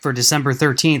For December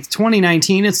 13th,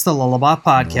 2019, it's the Lullabot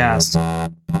Podcast.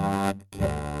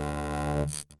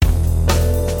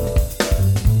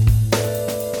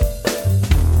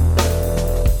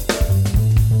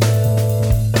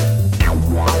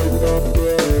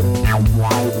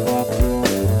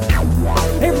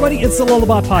 Hey everybody, it's the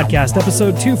Lullabot Podcast,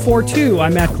 episode 242.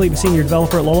 I'm Matt Klebe, Senior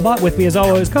Developer at Lullabot. With me as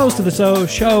always, co-host of the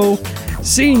show,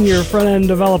 Senior Front-End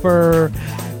Developer,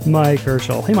 Mike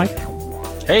Herschel. Hey Mike.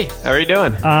 Hey, how are you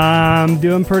doing? I'm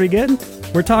doing pretty good.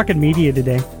 We're talking media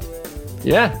today.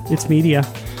 Yeah. It's media.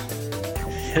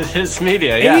 It is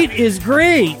media, yeah. 8 is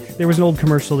great. There was an old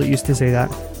commercial that used to say that.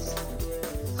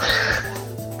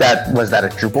 Was that a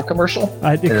Drupal commercial?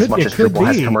 It could, as much as Drupal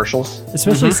has be. commercials?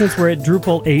 Especially since we're at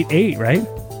Drupal 8.8, right?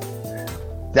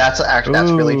 That's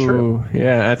really true.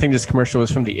 Yeah, I think this commercial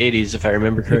was from the 80s, if I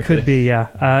remember correctly. It could be,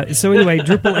 yeah. So anyway,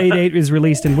 Drupal 8.8 is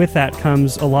released, and with that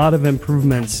comes a lot of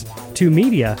improvements to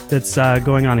media that's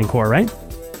going on in Core, right?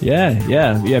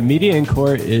 Yeah. Media in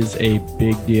Core is a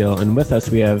big deal, and with us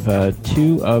we have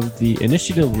two of the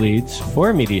initiative leads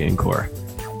for Media in Core.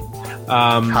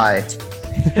 Hi.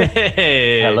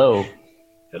 Hey.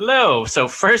 Hello. So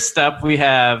first up, we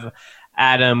have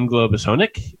Adam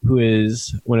Globus-Honig, who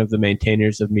is one of the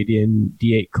maintainers of Media in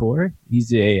D8 Core.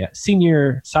 He's a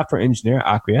senior software engineer at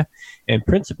Acquia and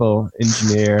principal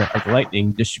engineer of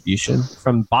Lightning Distribution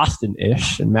from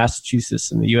Boston-ish in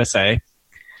Massachusetts in the USA.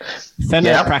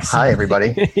 Hi,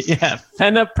 everybody.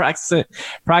 Fenna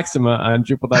Proxima on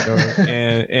Drupal.org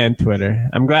and Twitter.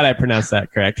 I'm glad I pronounced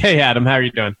that correct. Hey, Adam, how are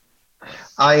you doing?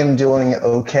 I am doing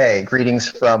okay. Greetings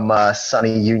from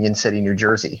sunny Union City, New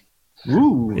Jersey.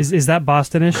 Ooh. Is that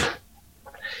Boston-ish?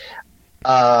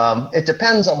 It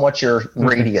depends on what your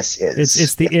radius is.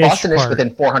 It's the ish Boston part. is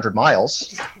within 400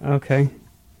 miles. Okay.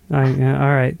 All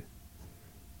right.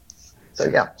 So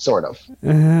yeah, sort of.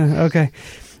 Okay.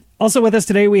 Also with us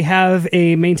today, we have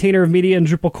a maintainer of media in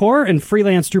Drupal core and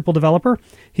freelance Drupal developer.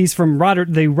 He's from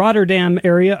the Rotterdam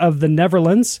area of the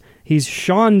Netherlands. He's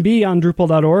Sean B on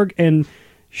Drupal.org and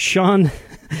Sean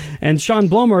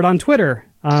Blomert on Twitter.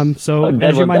 As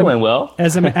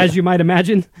you might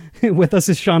imagine, with us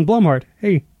is Sean Blomert.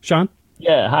 Hey, Sean.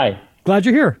 Yeah, hi. Glad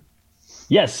you're here.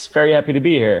 Yes, very happy to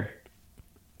be here.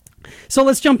 So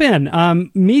let's jump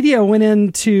in. Media went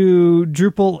into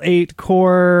Drupal 8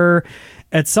 core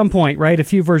at some point, right? A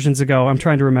few versions ago. I'm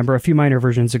trying to remember. A few minor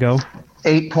versions ago.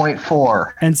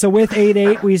 8.4. And so with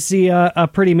 8.8, we see a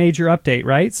pretty major update,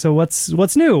 right? So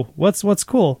what's new? What's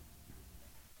cool?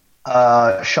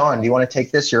 Sean, do you want to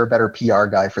take this? You're a better PR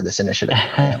guy for this initiative.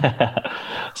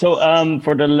 So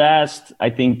for the last, I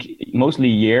think, mostly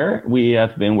year, we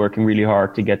have been working really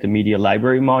hard to get the media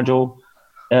library module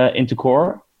into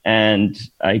core. And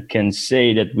I can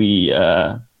say that we,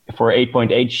 for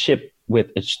 8.8, ship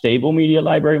with a stable media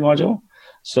library module.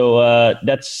 So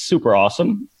that's super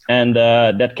awesome. And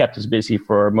that kept us busy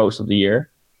for most of the year.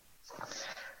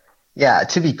 Yeah,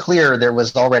 to be clear, there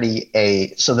was already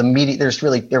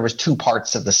there was two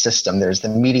parts of the system. There's the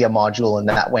media module, and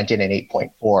that went in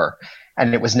 8.4,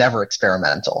 and it was never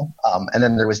experimental. And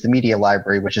then there was the media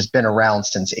library, which has been around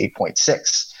since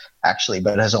 8.6, actually,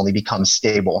 but has only become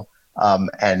stable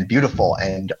and beautiful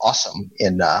and awesome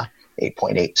in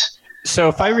 8.8. So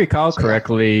if I recall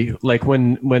correctly, like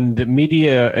when the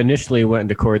media initially went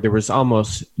into core, there was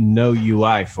almost no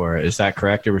UI for it. Is that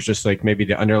correct? It was just like maybe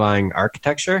the underlying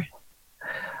architecture?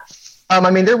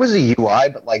 There was a UI,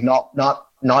 but like not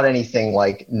anything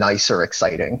like nice or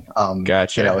exciting.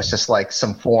 Gotcha. It's just like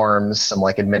some forms, some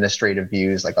like administrative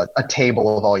views, like a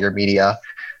table of all your media.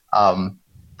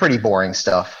 Pretty boring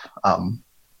stuff,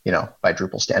 by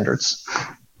Drupal standards.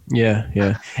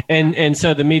 Yeah. And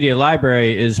so the media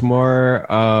library is more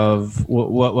of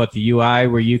what the UI,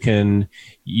 where you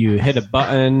hit a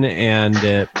button and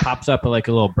it pops up like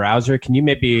a little browser. Can you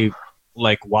maybe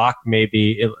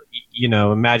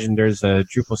imagine there's a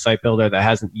Drupal site builder that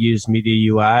hasn't used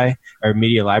media UI or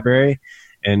media library,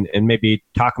 and maybe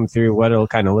talk them through what it'll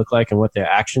kind of look like and what the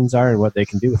actions are and what they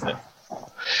can do with it.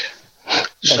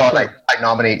 Sean, I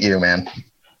nominate you, man.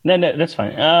 No, that's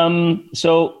fine.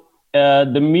 So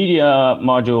the media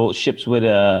module ships with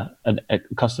a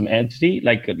custom entity,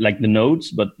 like the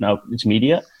nodes, but now it's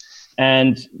media.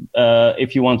 And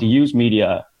if you want to use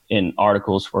media in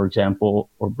articles, for example,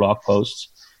 or blog posts,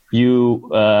 you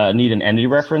need an entity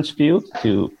reference field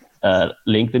to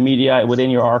link the media within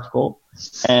your article.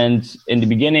 And in the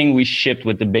beginning, we shipped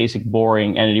with the basic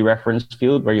boring entity reference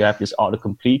field where you have this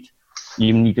autocomplete.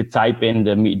 You need to type in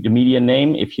the media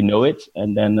name if you know it,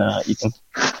 and then you can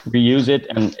reuse it.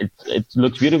 And it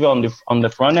looks beautiful on the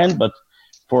front end, but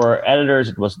for editors,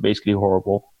 it was basically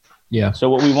horrible. Yeah. So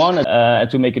what we wanted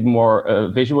to make it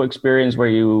more visual experience where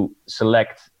you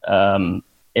select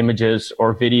images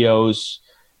or videos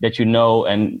that you know,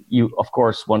 and you, of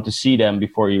course, want to see them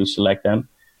before you select them,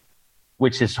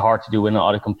 which is hard to do in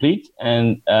autocomplete.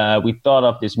 And we thought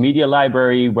of this media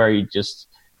library where you just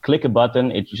click a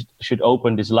button. It should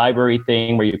open this library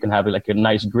thing where you can have like a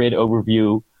nice grid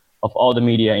overview of all the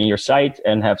media in your site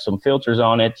and have some filters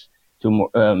on it to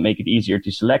make it easier to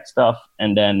select stuff.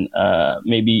 And then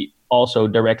maybe also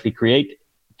directly create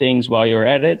things while you're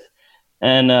at it.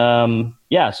 And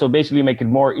so basically make it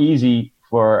more easy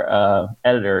for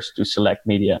editors to select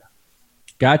media.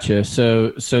 Gotcha.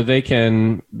 So they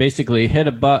can basically hit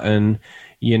a button,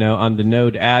 on the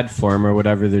node add form or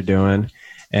whatever they're doing,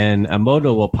 and a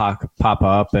modal will pop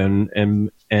up, and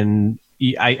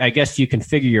I guess you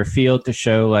configure your field to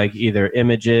show like either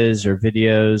images or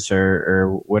videos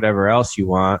or whatever else you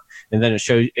want, and then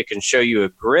it can show you a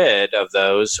grid of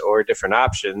those or different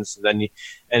options. And then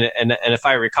and if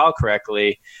I recall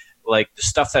correctly, like the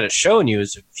stuff that it's showing you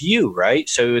is a view, right?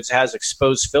 So it has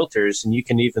exposed filters, and you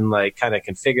can even like kind of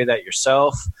configure that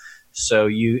yourself. So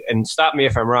and stop me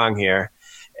if I'm wrong here.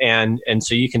 And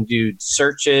so you can do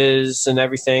searches and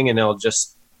everything, and it'll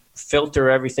just filter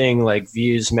everything like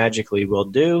views magically will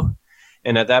do.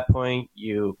 And at that point,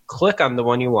 you click on the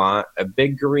one you want, a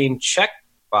big green check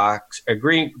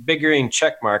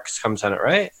check mark comes on it,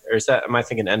 right? Or am I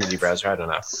thinking Entity Browser? I don't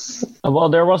know. Well,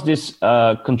 there was this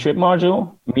contrib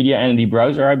module, Media Entity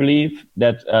Browser, I believe,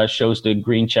 that shows the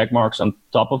green check marks on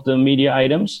top of the media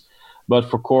items. But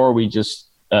for core, we just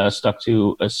stuck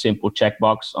to a simple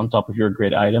checkbox on top of your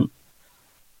grid item.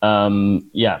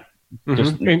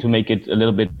 Just to make it a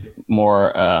little bit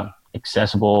more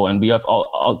accessible. And we have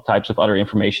all types of other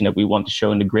information that we want to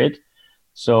show in the grid.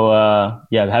 So,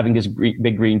 having this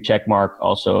big green check mark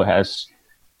also has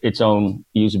its own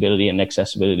usability and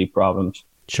accessibility problems.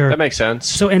 Sure. That makes sense.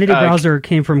 So Entity Browser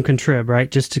came from Contrib,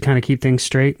 right? Just to kind of keep things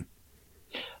straight?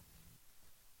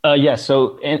 Yes.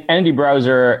 So Entity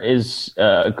Browser is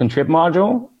a Contrib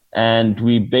module, and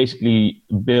we basically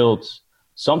built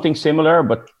something similar,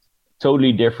 but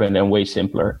totally different and way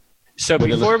simpler. So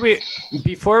before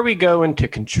we go into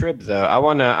Contrib, though, I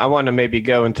wanna maybe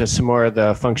go into some more of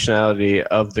the functionality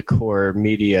of the core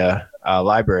media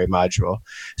library module.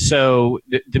 So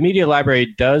the media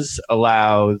library does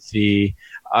allow the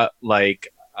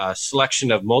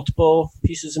selection of multiple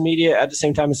pieces of media at the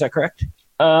same time. Is that correct?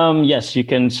 Yes, you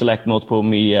can select multiple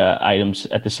media items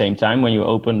at the same time when you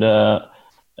open the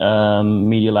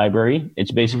media library.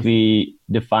 It's basically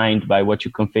defined by what you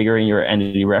configure in your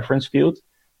entity reference field.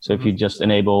 So if you just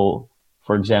enable,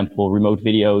 for example, remote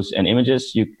videos and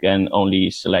images, you can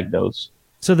only select those.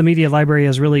 So the media library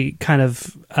is really kind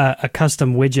of a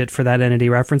custom widget for that entity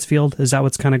reference field. Is that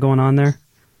what's kind of going on there?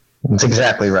 That's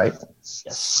exactly right.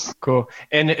 Yes. Cool.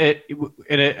 And it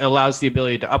allows the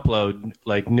ability to upload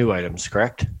like new items,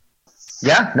 correct?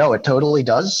 Yeah, no, it totally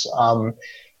does.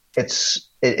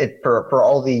 It for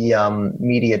all the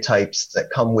media types that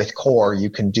come with core, you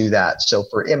can do that. So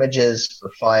for images,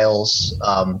 for files,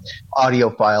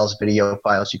 audio files, video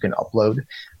files, you can upload.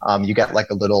 You get like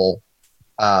a little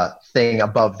thing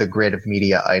above the grid of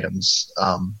media items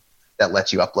that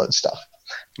lets you upload stuff,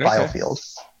 file field.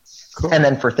 Cool. And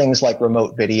then for things like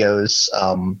remote videos,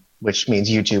 which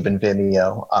means YouTube and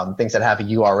Vimeo, things that have a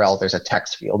URL, there's a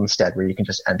text field instead where you can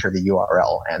just enter the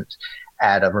URL and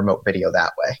add a remote video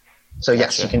that way. So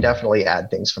yes, you can definitely add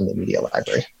things from the media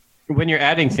library. When you're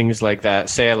adding things like that,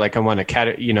 say like I want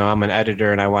to I'm an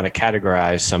editor and I want to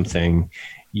categorize something,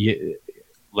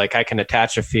 like I can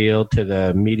attach a field to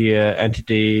the media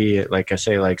entity, like I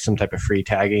say, like some type of free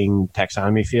tagging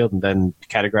taxonomy field, and then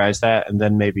categorize that, and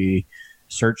then maybe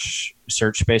search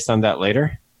based on that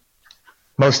later.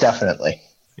 Most definitely.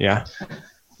 Yeah.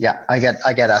 Yeah, I get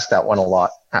asked that one a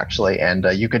lot actually, and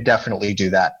you could definitely do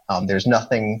that.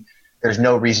 There's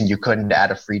no reason you couldn't add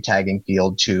a free tagging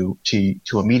field to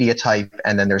a media type,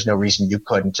 and then there's no reason you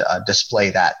couldn't display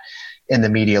that in the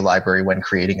media library when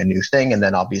creating a new thing. And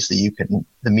then obviously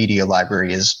the media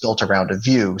library is built around a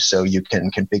view, so you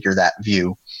can configure that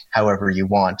view however you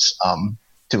want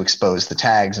to expose the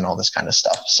tags and all this kind of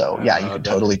stuff. So yeah, you can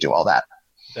totally do all that.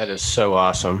 That is so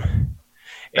awesome.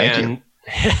 Thank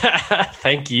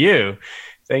you.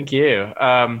 Thank you.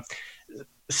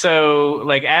 So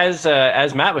like as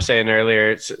Matt was saying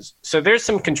earlier, so there's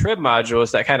some Contrib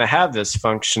modules that kind of have this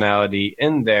functionality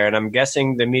in there, and I'm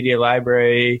guessing the media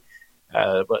library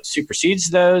supersedes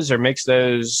those or makes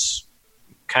those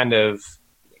kind of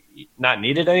not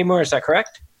needed anymore. Is that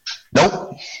correct?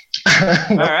 Nope.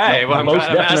 All right. Well, I'm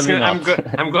glad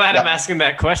Yeah. I'm asking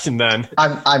that question then.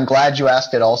 I'm glad you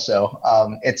asked it also.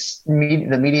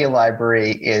 The media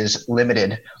library is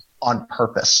limited on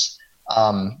purpose.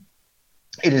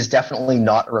 It is definitely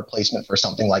not a replacement for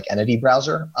something like Entity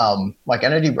Browser. Like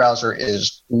Entity Browser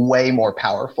is way more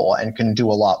powerful and can do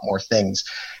a lot more things.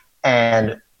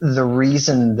 And the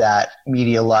reason that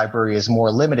media library is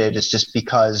more limited is just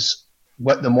because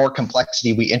the more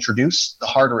complexity we introduce, the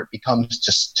harder it becomes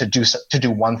just to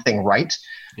do one thing right.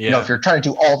 Yeah. If you're trying to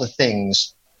do all the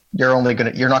things, you're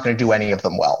not going to do any of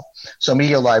them well. So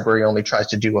media library only tries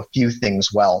to do a few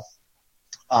things well.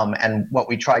 And what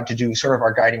we tried to do, sort of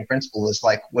our guiding principle, is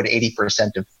like, would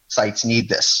 80% of sites need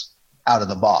this out of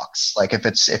the box? Like if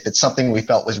it's something we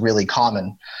felt was really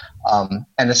common, and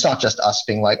it's not just us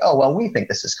being like, oh well, we think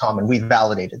this is common. We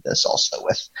validated this also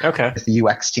with the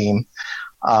UX team,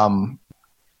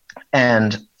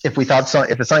 and if it's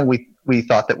something we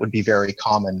thought that would be very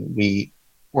common, we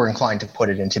were inclined to put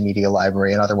it into media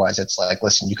library. And otherwise, it's like,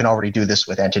 listen, you can already do this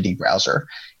with Entity Browser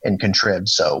and Contrib,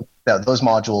 so those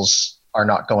modules are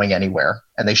not going anywhere,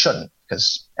 and they shouldn't,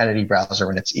 because Entity Browser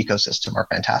and its ecosystem are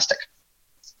fantastic.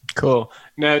 Cool.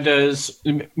 Now, does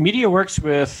Media works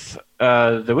with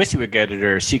the WYSIWYG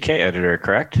editor, CK editor,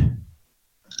 correct?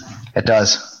 It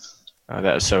does. Oh,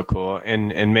 that's so cool.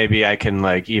 And maybe I can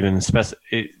like even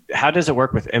how does it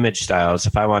work with image styles?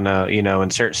 If I want to,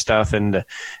 insert stuff in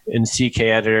CK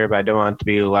editor, but I don't want it to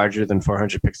be larger than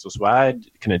 400 pixels wide,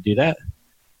 can it do that?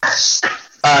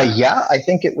 Yeah, I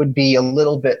think it would be a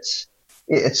little bit.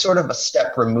 It's sort of a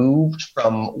step removed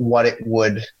from what it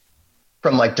would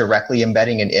from like directly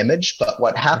embedding an image. But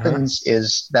what happens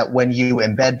is that when you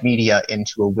embed media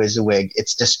into a WYSIWYG,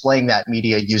 it's displaying that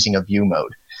media using a view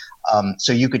mode.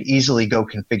 So you could easily go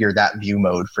configure that view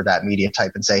mode for that media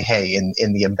type and say, hey,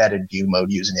 in the embedded view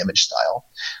mode, use an image style.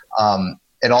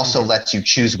 It also lets you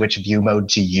choose which view mode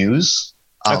to use.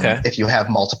 If you have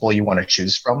multiple you want to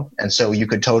choose from. And so you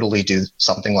could totally do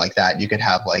something like that. You could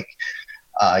have like,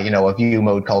 a view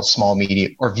mode called small,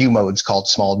 medium, or view modes called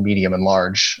small, medium, and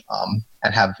large,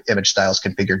 and have image styles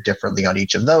configured differently on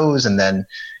each of those. And then,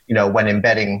 when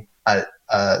embedding a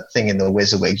thing in the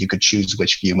WYSIWYG, you could choose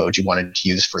which view mode you wanted to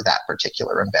use for that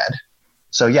particular embed.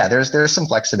 So yeah, there's some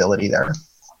flexibility there.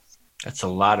 That's a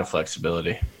lot of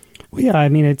flexibility. Well, yeah, I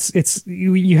mean, it's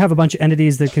you have a bunch of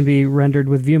entities that can be rendered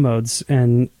with view modes,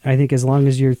 and I think as long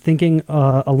as you're thinking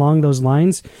along those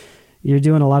lines, you're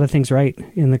doing a lot of things right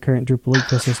in the current Drupal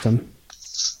ecosystem.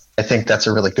 I think that's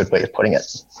a really good way of putting it.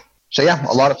 So yeah,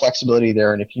 a lot of flexibility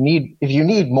there. And if you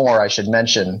need more, I should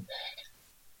mention,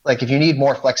 like if you need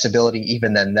more flexibility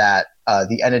even than that,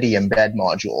 the Entity Embed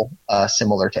module,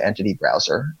 similar to Entity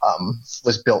Browser,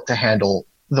 was built to handle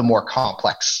the more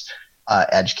complex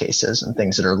edge cases and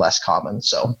things that are less common.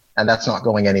 So, and that's not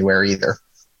going anywhere either.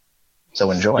 So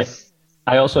enjoy.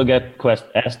 I also get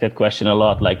asked that question a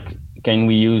lot. Like, can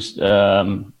we use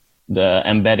the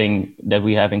embedding that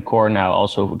we have in Core now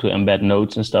also to embed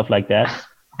nodes and stuff like that?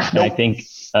 And I think,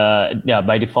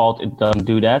 by default, it doesn't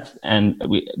do that. And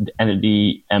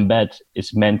the embed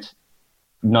is meant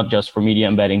not just for media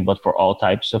embedding, but for all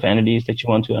types of entities that you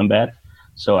want to embed.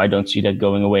 So I don't see that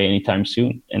going away anytime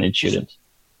soon, and it shouldn't.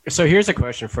 So here's a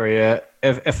question for you.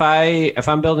 If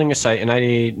I'm building a site and I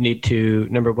need to,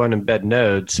 number one, embed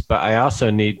nodes, but I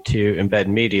also need to embed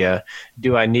media,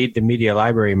 do I need the media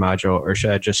library module, or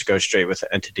should I just go straight with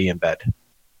the entity embed?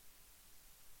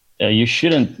 You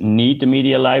shouldn't need the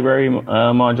media library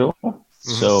module. Mm-hmm.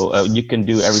 So you can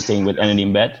do everything with entity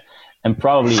embed. And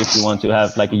probably if you want to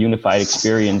have like a unified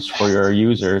experience for your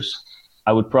users,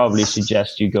 I would probably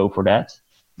suggest you go for that.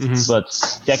 Mm-hmm. But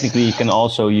technically, you can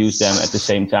also use them at the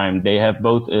same time. They have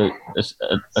both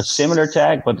a similar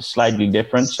tag, but slightly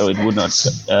different, so it would not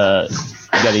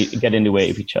get in the way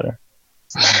of each other.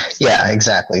 Yeah,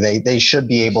 exactly. They should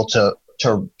be able to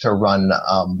run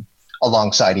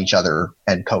alongside each other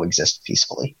and coexist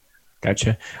peacefully.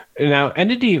 Gotcha. Now,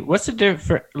 entity, what's the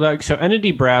difference? Like, so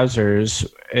entity browsers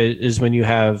is when you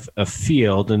have a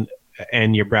field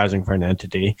and you're browsing for an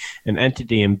entity. An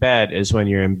entity embed is when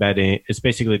you're embedding. It's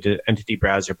basically the entity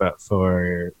browser, but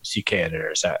for CK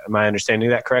editors. Am I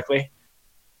understanding that correctly?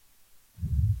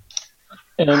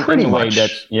 Pretty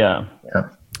much. Yeah.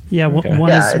 Okay.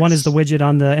 One is the widget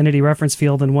on the entity reference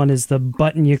field, and one is the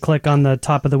button you click on the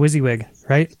top of the WYSIWYG,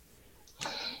 right?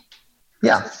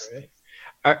 Yeah.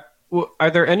 Are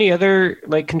there any other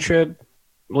like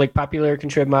popular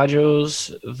Contrib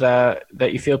modules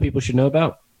that you feel people should know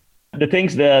about? The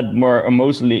things that are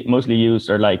mostly used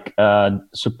are like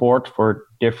support for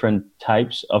different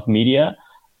types of media,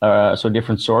 so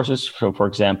different sources. So, for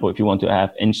example, if you want to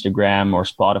have Instagram or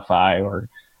Spotify or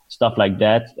stuff like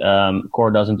that.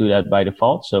 Core doesn't do that by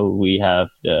default, so we have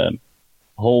the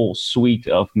whole suite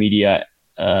of media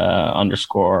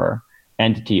underscore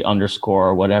entity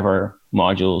underscore whatever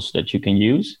modules that you can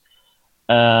use.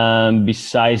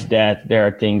 Besides that, there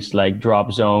are things like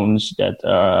drop zones that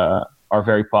are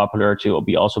very popular to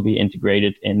also be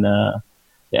integrated in the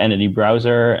Entity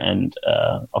browser, and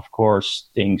of course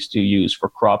things to use for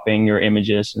cropping your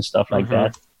images and stuff like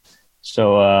that.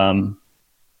 So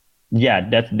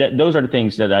those are the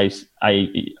things that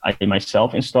I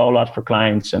myself install a lot for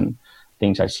clients and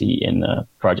things I see in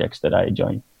projects that I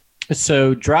join.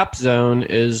 So drop zone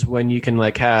is when you can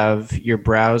like have your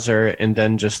browser and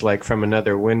then just like from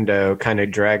another window kind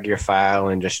of drag your file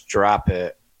and just drop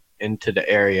it into the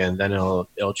area, and then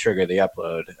it'll trigger the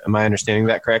upload. Am I understanding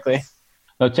that correctly?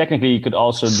 No, technically you could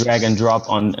also drag and drop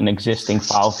on an existing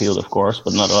file field, of course,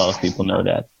 but not a lot of people know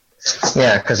that.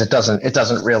 Yeah, because it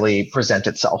doesn't really present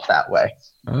itself that way.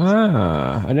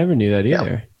 I never knew that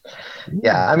either.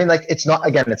 Yeah, I mean, like it's not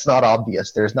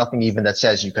obvious. There's nothing even that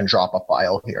says you can drop a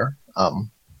file here.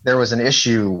 There was an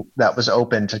issue that was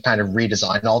open to kind of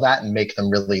redesign all that and make them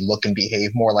really look and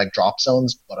behave more like drop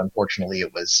zones, but unfortunately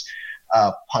it was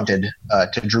punted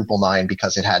to Drupal 9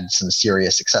 because it had some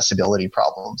serious accessibility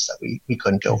problems that we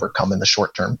couldn't overcome in the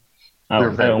short term. I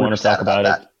don't want to talk about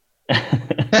it.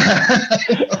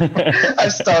 I'm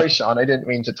sorry, Sean. I didn't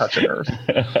mean to touch a nerve.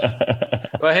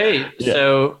 Well, hey,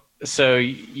 so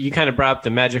you kind of brought up the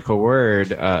magical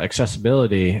word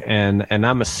accessibility, and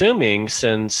I'm assuming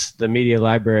since the media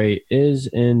library is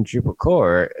in Drupal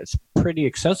core, it's pretty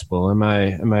accessible. Am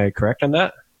I correct on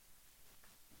that?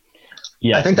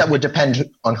 Yeah, I think that would depend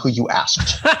on who you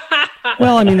asked.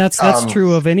 Well, I mean that's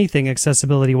true of anything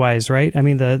accessibility wise, right? I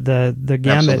mean the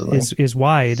gamut is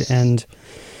wide, and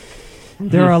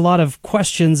there are a lot of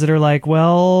questions that are like,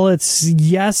 well, it's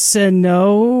yes and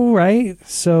no, right?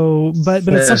 So, but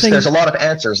it's something. There's a lot of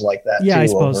answers like that. Yeah, too, I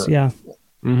suppose. Yeah.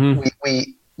 Mm-hmm.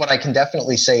 We what I can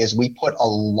definitely say is we put a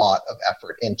lot of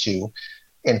effort into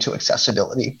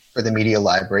accessibility for the media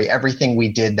library. Everything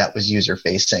we did that was user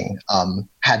facing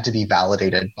had to be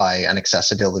validated by an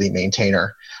accessibility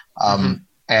maintainer.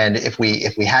 And if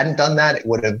we hadn't done that, it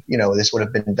would have, this would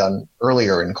have been done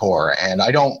earlier in core. And I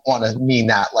don't want to mean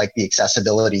that like the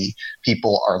accessibility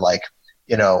people are like,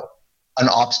 an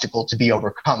obstacle to be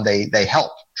overcome. They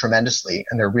help tremendously,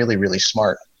 and they're really, really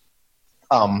smart.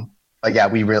 But yeah,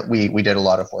 we did a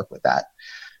lot of work with that.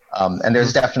 And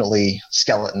there's definitely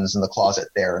skeletons in the closet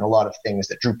there, and a lot of things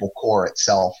that Drupal core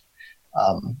itself,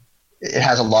 it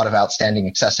has a lot of outstanding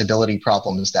accessibility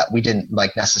problems that we didn't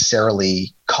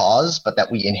necessarily cause, but that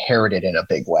we inherited in a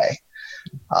big way.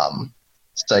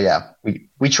 So yeah,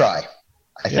 we try.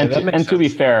 And to be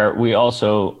fair, we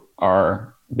also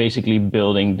are basically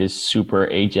building this super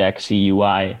Ajax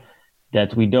UI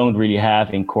that we don't really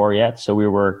have in core yet. So we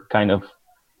were kind of,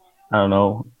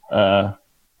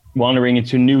 wandering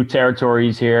into new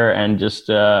territories here and just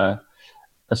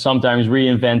sometimes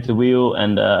reinvent the wheel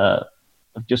and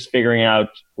just figuring out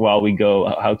while we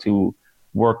go how to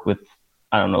work with,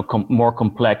 more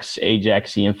complex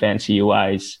Ajaxy and fancy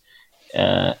UIs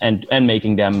and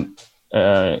making them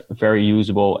very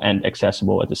usable and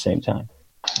accessible at the same time.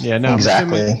 Yeah, no,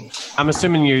 exactly. I'm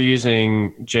assuming you're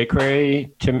using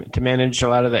jQuery to manage a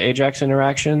lot of the Ajax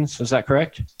interactions. Is that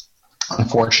correct?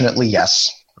 Unfortunately,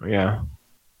 yes. Yeah.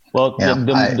 Well, we had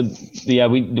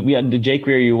the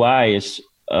jQuery UI is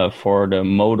for the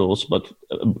modals, but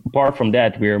apart from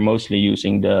that, we are mostly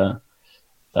using the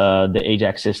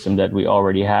Ajax system that we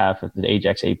already have, the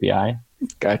Ajax API.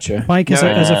 Gotcha. Mike,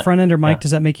 as a front ender, Mike, does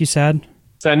that make you sad?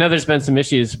 So I know there's been some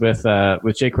issues with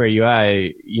jQuery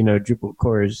UI. Drupal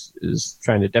core is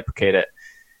trying to deprecate it,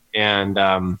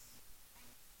 and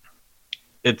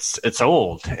it's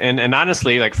old. And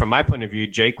honestly, like from my point of view,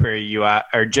 jQuery UI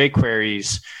or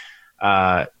jQuery's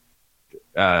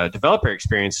developer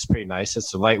experience is pretty nice.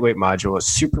 It's a lightweight module. It's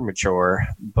super mature,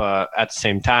 but at the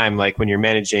same time, like when you're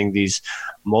managing these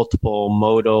multiple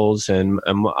modals and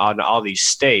on all these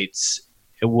states,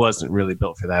 it wasn't really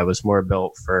built for that. It was more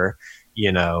built for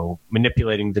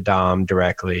manipulating the DOM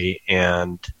directly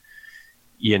and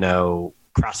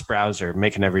cross-browser,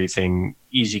 making everything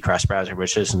easy cross-browser,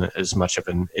 which isn't as much of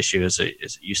an issue as it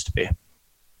used to be.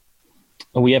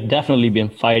 We have definitely been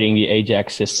fighting the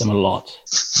Ajax system a lot.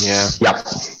 Yeah. Yep.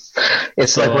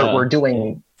 It's so, like we're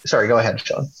doing... Sorry, go ahead,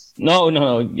 Sean.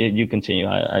 No. You continue.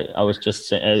 I was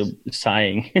just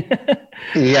sighing.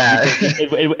 Yeah.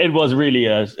 It was really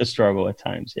a struggle at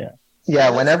times, yeah.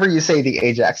 Yeah, whenever you say the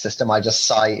Ajax system, I just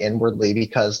sigh inwardly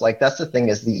because that's the thing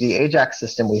is the Ajax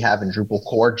system we have in Drupal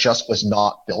core just was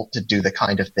not built to do the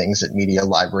kind of things that Media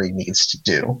Library needs to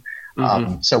do.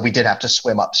 So we did have to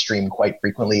swim upstream quite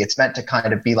frequently. It's meant to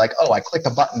kind of be like, oh, I click a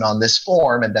button on this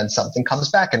form and then something comes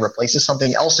back and replaces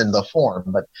something else in the form.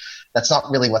 But that's not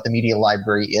really what the media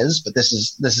library is. But this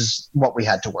is what we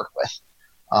had to work with.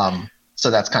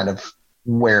 So that's kind of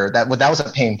where that was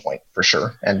a pain point for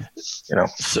sure. And,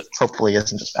 hopefully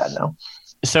isn't as bad now.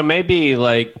 So maybe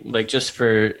like just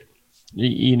for,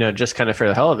 just kind of for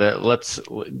the hell of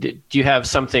it, do you have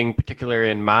something particular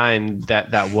in mind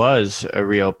that was a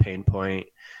real pain point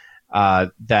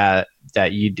that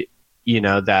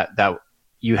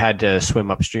you had to swim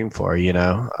upstream for,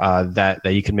 that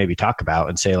you can maybe talk about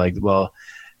and say like, well,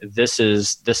 this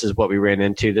is what we ran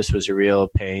into. This was a real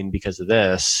pain because of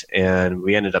this, and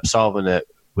we ended up solving it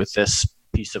with this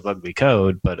piece of ugly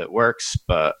code, but it works.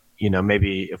 But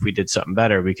maybe if we did something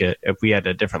better, if we had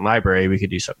a different library, we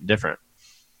could do something different.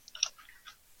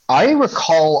 I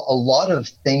recall a lot of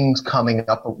things coming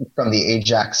up from the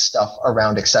Ajax stuff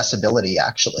around accessibility,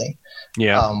 actually.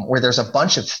 Yeah. Where there's a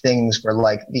bunch of things where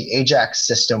like the Ajax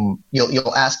system,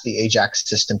 you'll ask the Ajax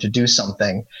system to do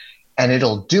something and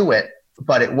it'll do it,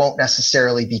 but it won't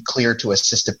necessarily be clear to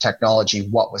assistive technology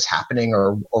what was happening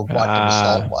or what the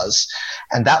result was.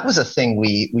 And that was a thing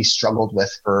we struggled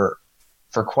with for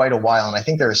quite a while. And I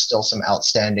think there is still some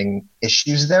outstanding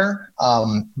issues there.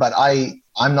 But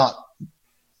I'm not,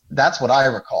 that's what I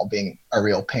recall being a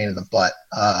real pain in the butt.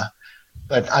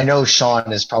 But I know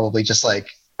Sean is probably just like,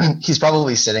 he's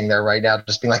probably sitting there right now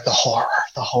just being like, the horror.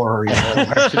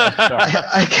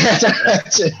 I can't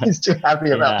imagine he's too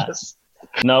happy about this.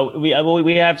 No, we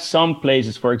have some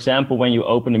places, for example, when you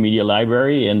open the media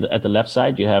library and at the left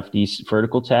side, you have these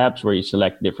vertical tabs where you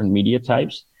select different media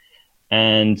types.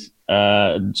 And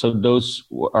so those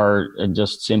are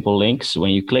just simple links.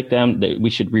 When you click them, we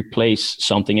should replace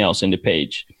something else in the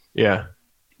page. Yeah.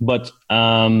 But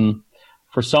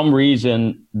for some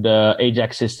reason, the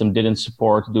Ajax system didn't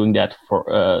support doing that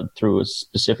through a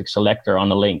specific selector on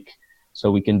a link.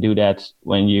 So we can do that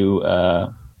when you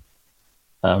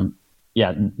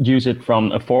use it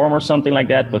from a form or something like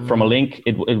that. But from a link,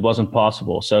 it wasn't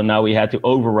possible. So now we had to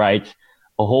overwrite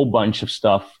a whole bunch of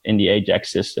stuff in the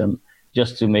Ajax system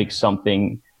just to make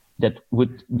something that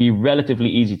would be relatively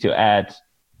easy to add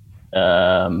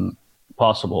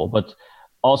possible. But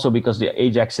also because the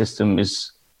Ajax system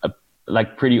is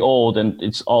pretty old and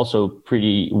it's also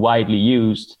pretty widely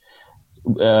used,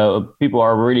 people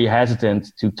are really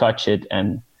hesitant to touch it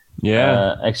and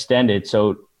extend it.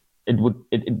 So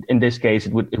in this case,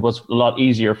 it was a lot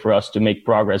easier for us to make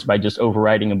progress by just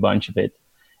overriding a bunch of it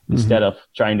instead of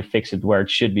trying to fix it where it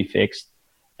should be fixed.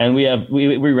 And we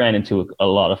ran into a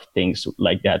lot of things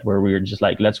like that where we were just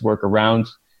like, let's work around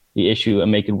the issue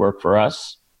and make it work for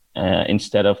us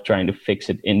instead of trying to fix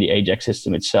it in the Ajax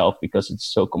system itself because it's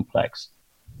so complex.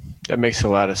 That makes a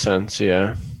lot of sense.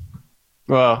 Yeah.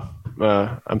 Well,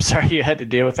 I'm sorry you had to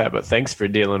deal with that, but thanks for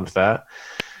dealing with that.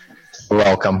 You're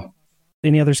welcome.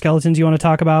 Any other skeletons you want to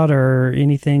talk about or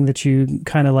anything that you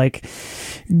kind of like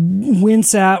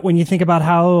wince at when you think about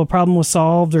how a problem was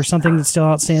solved or something that's still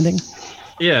outstanding?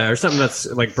 Yeah, or something that's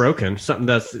like broken, something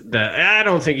that I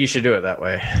don't think you should do it that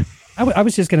way. I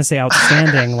was just going to say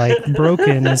outstanding, like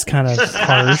broken is kind of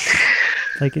harsh.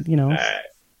 Like,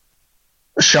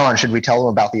 Sean, should we tell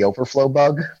them about the overflow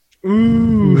bug?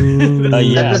 Ooh.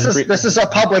 Yeah. This is a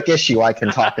public issue. I can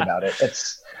talk about it.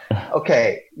 It's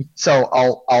okay. So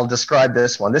I'll describe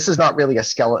this one. This is not really a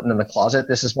skeleton in the closet.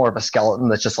 This is more of a skeleton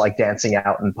that's just like dancing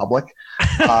out in public.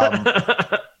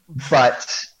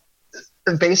 But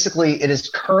basically, it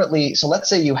is currently, so let's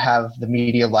say you have the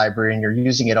media library and you're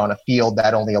using it on a field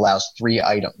that only allows 3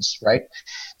 items, right?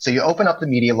 So you open up the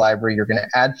media library, you're going to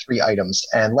add 3 items,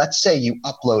 and let's say you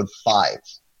upload 5.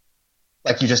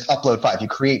 Like you just upload 5. You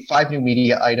create 5 new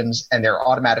media items, and they're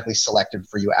automatically selected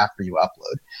for you after you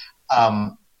upload.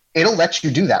 It'll let you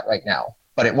do that right now,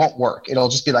 but it won't work. It'll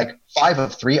just be like 5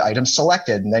 of 3 items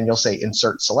selected, and then you'll say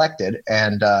insert selected,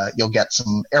 and you'll get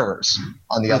some errors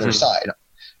on the other side.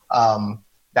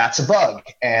 That's a bug,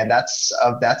 and that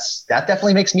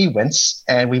definitely makes me wince.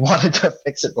 And we wanted to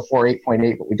fix it before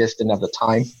 8.8, but we just didn't have the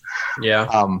time. Yeah.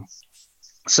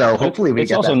 So hopefully we it's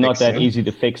get also that not that soon. easy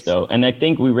to fix though, and I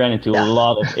think we ran into a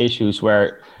lot of issues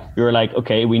where we were like,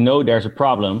 okay, we know there's a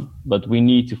problem, but we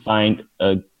need to find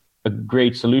a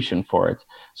great solution for it.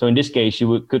 So in this case,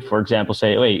 you could, for example,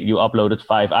 say, wait, you uploaded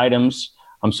 5 items.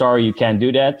 I'm sorry, you can't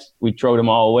do that. We throw them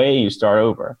all away and you start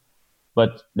over.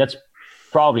 But that's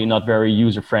probably not very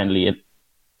user friendly.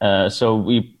 So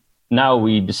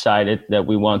we decided that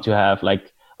we want to have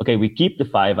like, okay, we keep the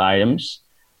 5 items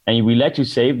and we let you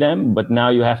save them, but now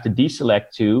you have to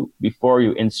deselect 2 before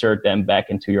you insert them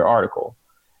back into your article.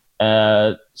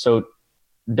 So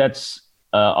that's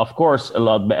of course a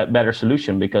lot better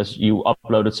solution, because you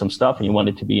uploaded some stuff and you want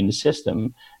it to be in the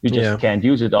system. You just can't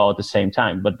use it all at the same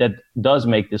time. But that does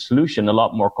make the solution a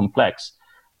lot more complex.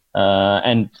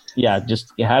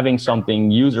 Just having something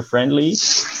user friendly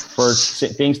for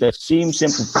things that seem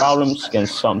simple problems can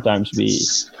sometimes be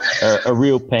a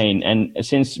real pain. And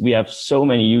since we have so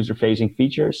many user facing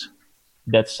features,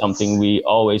 that's something we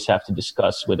always have to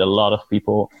discuss with a lot of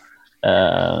people,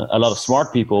 a lot of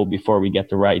smart people, before we get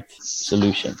the right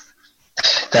solution.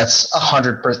 That's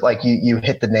 100%. Like you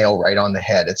hit the nail right on the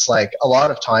head. It's like a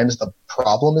lot of times the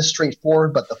problem is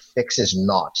straightforward, but the fix is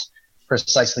not.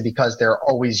 Precisely because there are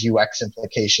always UX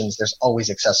implications, there's always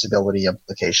accessibility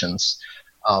implications,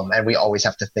 and we always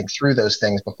have to think through those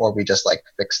things before we just like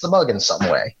fix the bug in some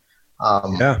way.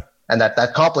 And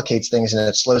that complicates things and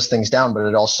it slows things down, but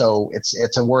it also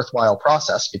it's a worthwhile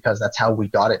process because that's how we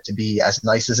got it to be as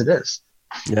nice as it is.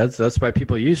 Yeah, that's why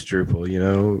people use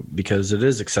Drupal, because it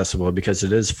is accessible, because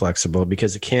it is flexible,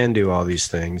 because it can do all these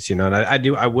things, and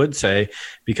I would say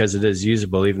because it is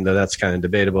usable, even though that's kind of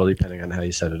debatable depending on how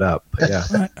you set it up. But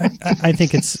yeah, I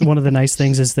think it's one of the nice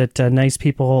things is that nice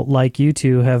people like you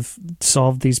two have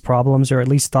solved these problems, or at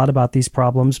least thought about these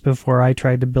problems before I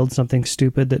tried to build something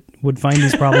stupid that would find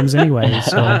these problems anyway.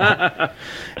 So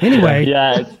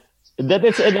anyway,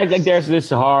 there's this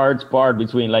hard part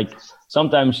between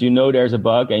sometimes there's a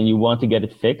bug and you want to get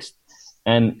it fixed.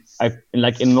 And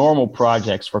in normal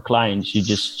projects for clients, you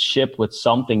just ship with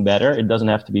something better. It doesn't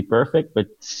have to be perfect, but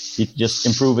you just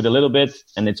improve it a little bit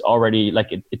and it's already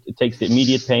it takes the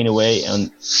immediate pain away.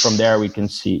 And from there we can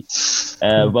see.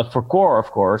 But for core,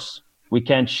 of course, we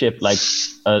can't ship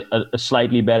a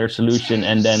slightly better solution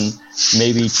and then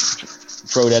maybe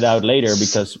throw that out later,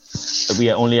 because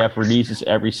we only have releases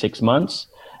every 6 months.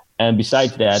 And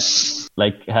besides that,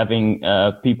 having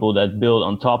people that build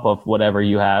on top of whatever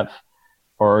you have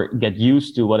or get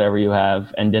used to whatever you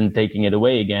have and then taking it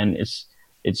away again,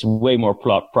 it's way more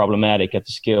problematic at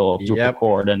the scale of Drupal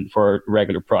core than for a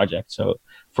regular project. So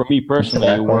for me personally,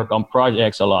 I work on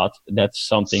projects a lot. That's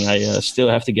something I still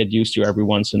have to get used to every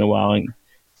once in a while and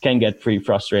can get pretty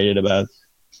frustrated about.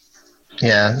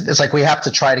 Yeah, it's like we have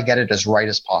to try to get it as right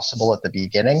as possible at the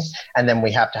beginning, and then we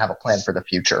have to have a plan for the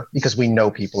future because we know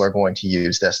people are going to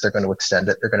use this. They're going to extend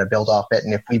it. They're going to build off it.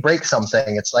 And if we break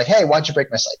something, it's like, hey, why'd you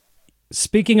break my site?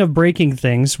 Speaking of breaking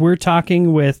things, we're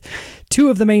talking with two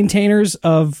of the maintainers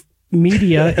of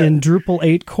media in Drupal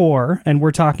 8 core, and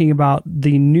we're talking about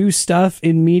the new stuff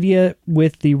in media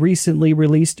with the recently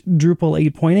released Drupal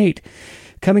 8.8.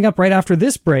 Coming up right after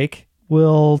this break,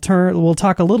 we'll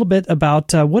talk a little bit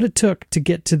about what it took to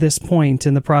get to this point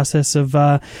in the process of,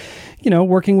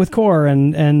 working with core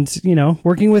and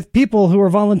working with people who are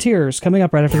volunteers. Coming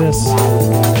up right after this.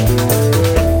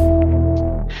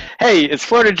 Hey, it's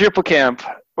Florida Drupal Camp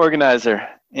organizer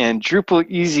and Drupal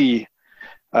Easy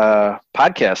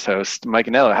podcast host, Mike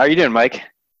Anello. How are you doing, Mike?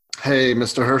 Hey,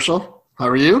 Mr. Herschel. How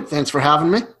are you? Thanks for having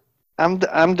me.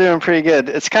 I'm doing pretty good.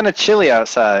 It's kind of chilly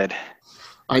outside.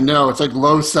 I know. It's like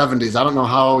low 70s. I don't know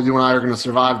how you and I are going to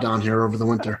survive down here over the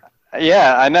winter.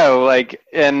 Yeah, I know.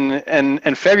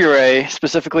 In February,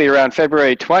 specifically around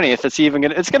February 20th,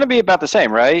 it's going to be about the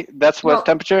same, right? That's what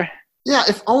temperature? Yeah,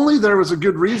 if only there was a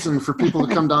good reason for people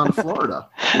to come down to Florida.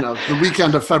 The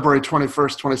weekend of February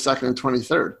 21st, 22nd, and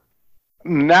 23rd.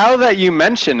 Now that you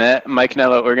mention it, Mike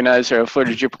Nello, organizer of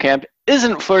Florida Drupal Camp,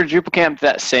 isn't Florida Drupal Camp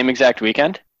that same exact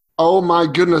weekend? Oh my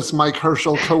goodness, Mike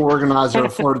Herschel, co-organizer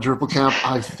of Florida Drupal Camp.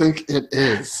 I think it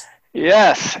is.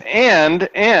 Yes, and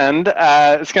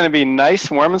it's going to be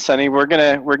nice, warm, and sunny. We're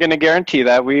gonna guarantee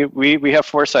that. We have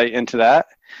foresight into that.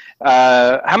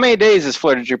 How many days is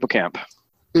Florida Drupal Camp?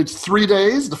 It's 3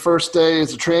 days. The first day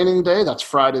is a training day. That's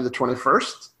Friday the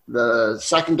 21st. The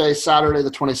second day, Saturday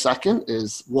the 22nd,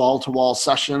 is wall-to-wall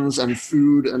sessions and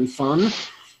food and fun.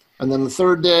 And then the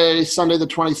third day, Sunday the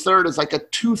 23rd, is like a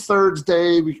 2/3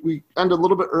 day. We end a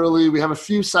little bit early. We have a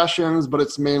few sessions, but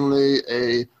it's mainly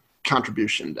a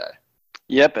contribution day.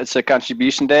 Yep, it's a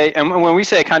contribution day. And when we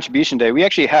say a contribution day, we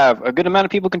actually have a good amount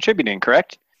of people contributing,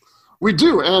 correct? We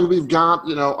do, and we've got,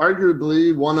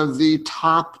 arguably one of the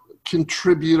top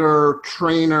contributor,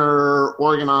 trainer,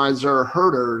 organizer,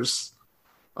 herders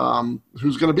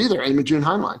who's going to be there, Amy June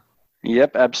Heinlein.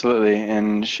 Yep, absolutely,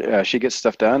 and she gets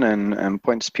stuff done and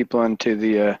points people into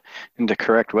the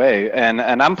correct way. And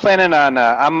I'm planning on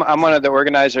I'm one of the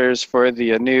organizers for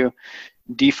the new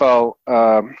default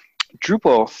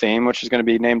Drupal theme, which is going to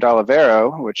be named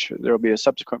Olivero, which there will be a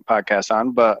subsequent podcast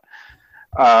on. But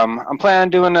I'm planning on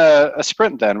doing a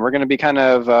sprint. Then we're going to be kind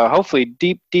of hopefully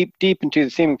deep into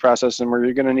the theming process, and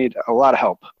we're going to need a lot of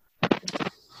help.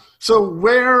 So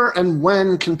where and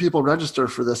when can people register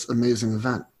for this amazing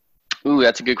event? Ooh,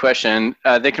 that's a good question.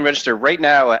 They can register right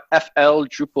now at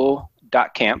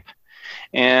fldrupal.camp.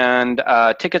 And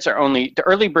tickets are the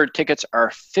early bird tickets are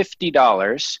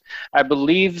 $50. I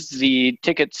believe the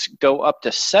tickets go up to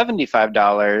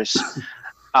 $75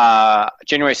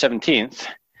 January 17th.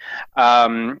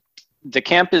 The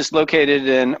camp is located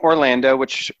in Orlando,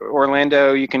 which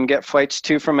Orlando you can get flights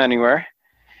to from anywhere.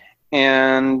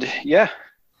 And yeah.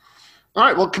 All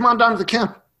right, well, come on down to the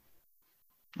camp.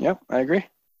 Yep, I agree.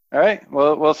 All right.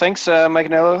 Well, thanks, Mike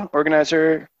Anello,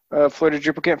 organizer of Florida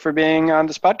Drupal Camp, for being on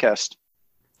this podcast.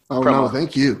 Oh, no,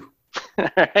 thank you. All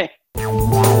right.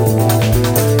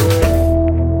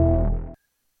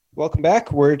 Welcome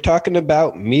back. We're talking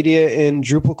about media in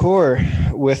Drupal core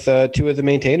with two of the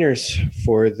maintainers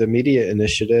for the media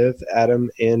initiative,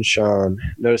 Adam and Sean.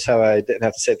 Notice how I didn't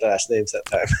have to say the last names that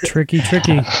time. Tricky.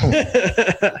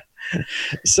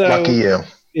 So, lucky you.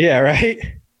 Yeah, right?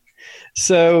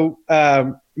 So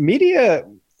media,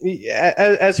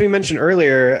 as we mentioned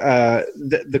earlier,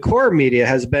 the core media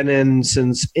has been in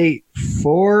since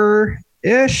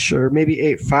 8.4-ish or maybe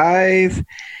 8.5.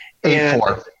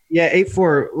 8.4. Yeah,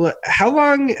 8.4. How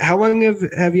long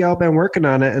have y'all been working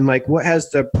on it, and like what has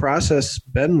the process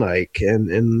been like?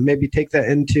 And maybe take that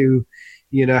into,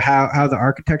 how the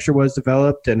architecture was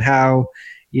developed and how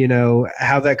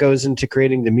that goes into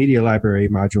creating the media library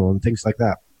module and things like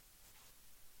that.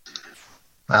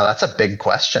 Wow, that's a big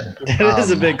question. That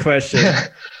is a big question.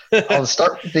 I'll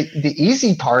start. The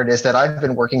easy part is that I've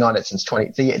been working on it since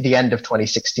the end of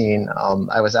 2016.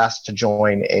 I was asked to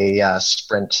join a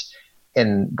sprint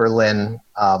in Berlin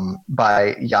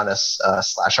by Janus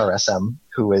 /RSM,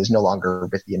 who is no longer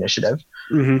with the initiative.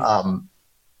 Mm-hmm.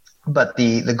 But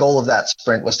the goal of that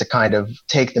sprint was to kind of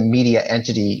take the media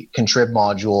entity contrib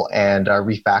module and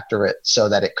refactor it so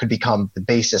that it could become the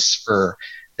basis for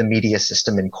the media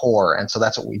system in core. And so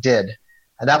that's what we did.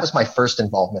 And that was my first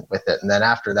involvement with it. And then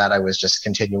after that, I was just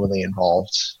continually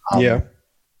involved.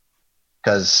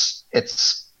 Because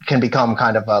can become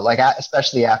kind of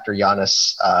especially after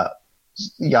Janus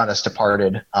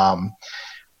departed,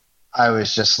 I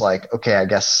was just like, okay, I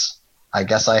guess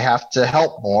I have to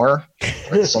help more.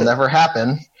 This will never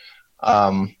happen.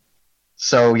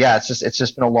 So yeah, it's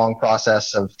just been a long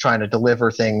process of trying to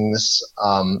deliver things.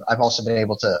 I've also been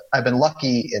I've been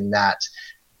lucky in that,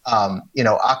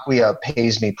 Acquia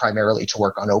pays me primarily to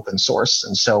work on open source.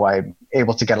 And so I'm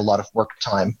able to get a lot of work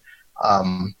time,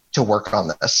 to work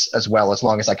on this as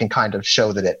long as I can kind of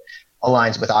show that it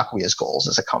aligns with Acquia's goals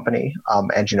as a company.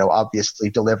 And obviously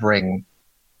delivering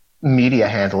media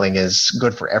handling is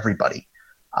good for everybody.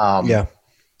 Yeah.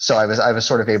 So I was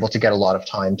sort of able to get a lot of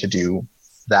time to do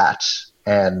that.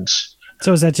 And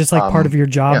so is that just like part of your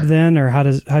job then, or how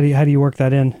do you work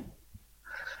that in?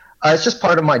 It's just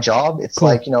part of my job. It's cool.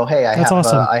 like, hey, I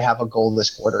awesome. I have a goal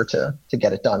this quarter to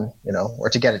get it done,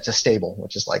 or to get it to stable,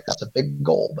 which is like, that's a big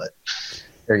goal, but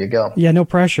there you go. Yeah. No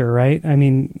pressure, right? I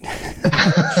mean,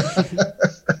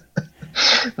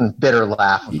 bitter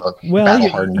laugh.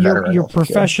 Your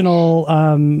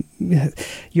professional,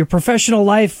 your professional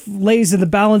life lays in the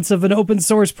balance of an open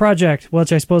source project,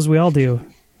 which I suppose we all do.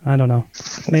 I don't know.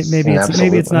 Maybe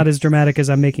it's not as dramatic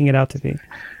as I'm making it out to be.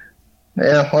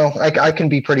 Yeah, well, I can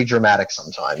be pretty dramatic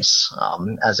sometimes,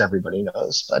 as everybody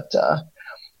knows. But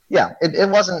yeah,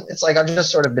 it wasn't. It's like I've just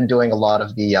sort of been doing a lot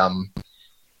of the.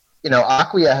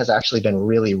 Acquia has actually been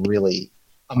really, really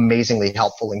amazingly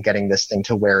helpful in getting this thing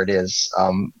to where it is.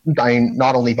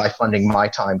 Not only by funding my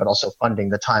time, but also funding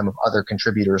the time of other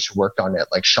contributors who worked on it,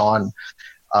 like Sean.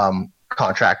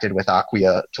 Contracted with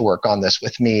Acquia to work on this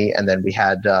with me, and then we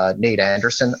had Nate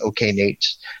Anderson, OK Nate,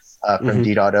 from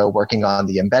D.O, working on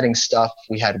the embedding stuff.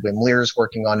 We had Wim Lears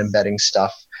working on embedding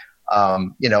stuff.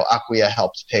 Acquia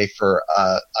helped pay for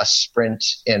a sprint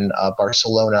in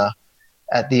Barcelona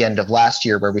at the end of last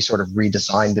year, where we sort of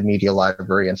redesigned the media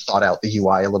library and thought out the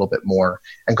UI a little bit more,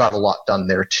 and got a lot done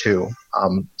there too.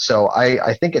 So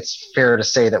I think it's fair to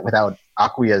say that without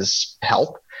Acquia's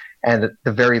help, and at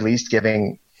the very least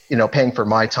paying for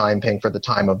my time, paying for the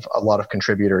time of a lot of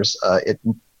contributors, it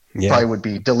probably would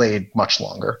be delayed much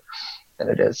longer than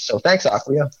it is. So thanks,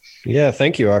 Acquia. Yeah,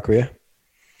 thank you, Acquia.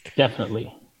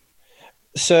 Definitely.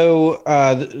 So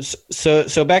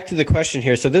back to the question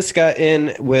here. So this got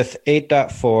in with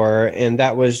 8.4, and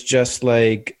that was just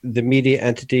like the media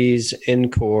entities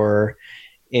in core,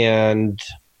 and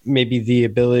maybe the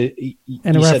ability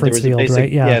and a reference field,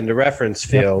 right? Yeah, and the reference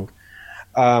field.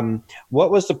 What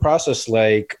was the process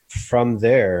like from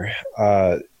there?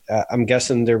 I'm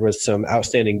guessing there was some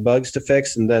outstanding bugs to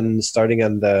fix, and then starting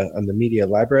on the media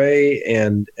library,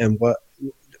 and what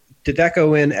did that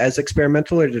go in as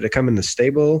experimental, or did it come in the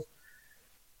stable?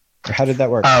 Or how did that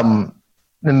work?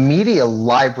 The media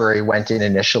library went in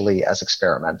initially as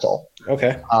experimental.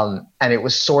 Okay. And it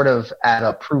was sort of at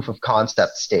a proof of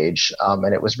concept stage.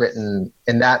 And it was written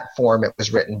in that form. It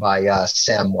was written by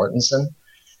Sam Mortensen.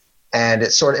 And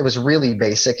it was really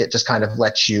basic. It just kind of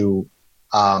lets you,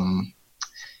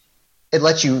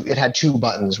 it had two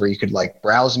buttons where you could like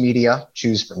browse media,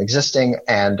 choose from existing,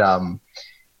 and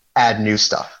add new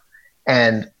stuff.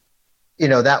 And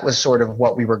that was sort of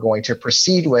what we were going to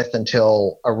proceed with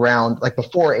until around like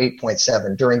before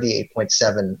 8.7. During the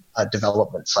 8.7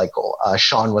 development cycle,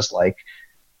 Sean was like,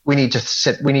 we need to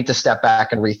step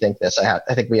back and rethink this. I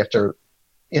think we have to,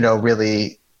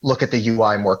 really look at the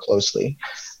UI more closely.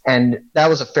 And that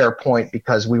was a fair point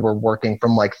because we were working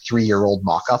from like 3-year-old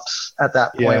mock-ups at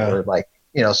that point where like,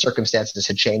 circumstances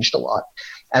had changed a lot.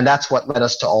 And that's what led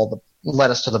us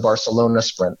to the Barcelona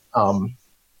sprint.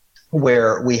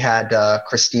 Where we had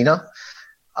Christina,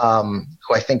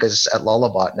 who I think is at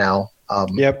Lullabot now.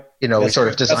 Yep. Sort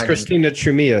of designed. That's Christina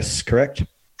Trumias, correct?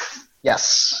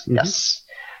 Yes, yes.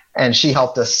 And she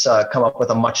helped us come up with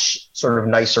a much sort of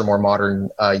nicer, more modern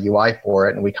UI for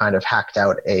it, and we kind of hacked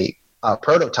out a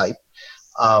prototype.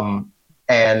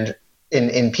 And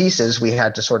in pieces, we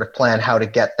had to sort of plan how to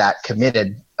get that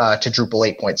committed to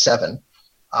Drupal 8.7.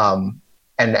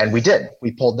 And we did.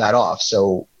 We pulled that off.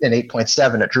 So in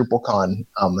 8.7 at DrupalCon,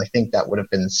 I think that would have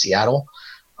been Seattle,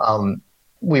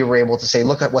 we were able to say,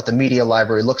 look at what the media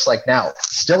library looks like now.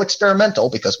 Still experimental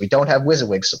because we don't have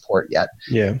WYSIWYG support yet.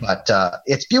 Yeah. But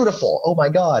it's beautiful. Oh, my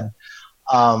God.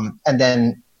 And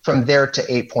then from there to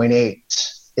 8.8,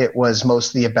 it was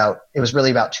really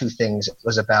about two things. It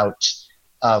was about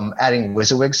adding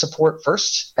WYSIWYG support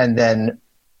first, and then,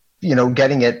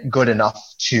 getting it good enough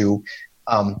to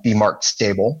be marked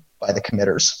stable by the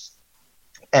committers.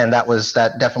 And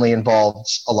that definitely involved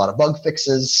a lot of bug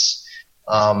fixes.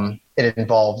 It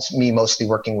involved me mostly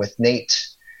working with Nate,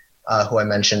 who I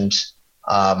mentioned,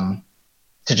 to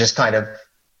just kind of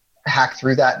hack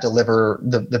through that, deliver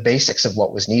the basics of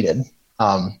what was needed,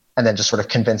 and then just sort of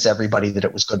convince everybody that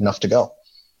it was good enough to go.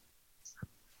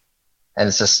 And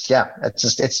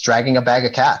it's dragging a bag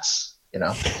of cats,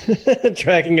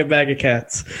 Dragging a bag of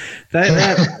cats.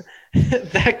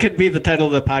 That could be the title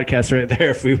of the podcast right there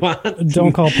if we want.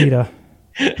 Don't call PETA.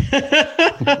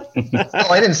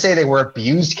 Well, I didn't say they were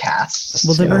abused cats.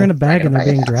 Well, they were in a bag and they're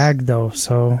being dragged, though.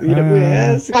 So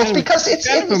it's because it's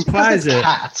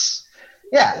cats.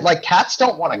 Yeah, like cats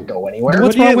don't want to go anywhere.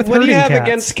 What's wrong with what do you have cats?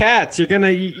 Against cats?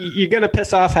 You're gonna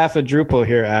piss off half of Drupal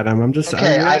here, Adam.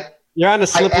 You're on a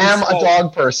slippery slope. A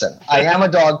dog person. I am a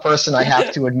dog person. I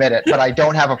have to admit it, but I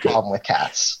don't have a problem with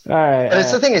cats. All right.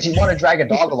 But the thing is, you want to drag a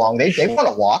dog along. They want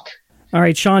to walk. All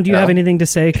right, Sean, do you have anything to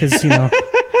say? Because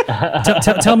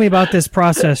tell me about this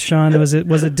process, Sean. Was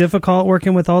it difficult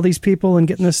working with all these people and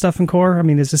getting this stuff in core? I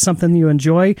mean, is this something you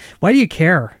enjoy? Why do you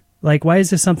care? Like, why is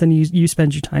this something you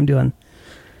spend your time doing?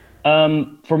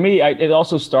 For me, it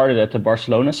also started at the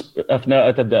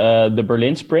the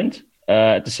Berlin sprint.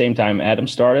 At the same time, Adam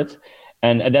started.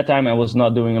 And at that time, I was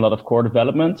not doing a lot of core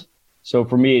development. So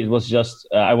for me, it was just,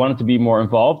 I wanted to be more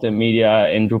involved. And media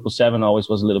in Drupal 7 always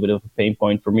was a little bit of a pain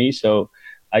point for me. So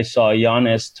I saw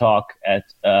Jannes talk at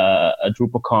a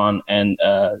DrupalCon and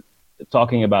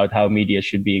talking about how media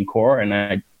should be in core. And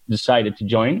I decided to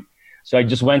join. So I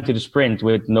just went to the sprint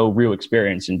with no real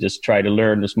experience and just try to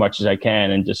learn as much as I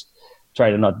can and just try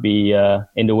to not be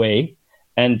in the way.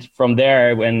 And from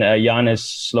there, when Jannes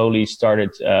slowly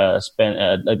started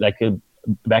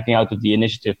backing out of the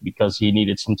initiative because he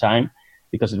needed some time,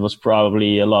 because it was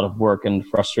probably a lot of work and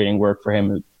frustrating work for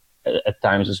him at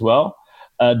times as well.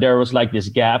 There was like this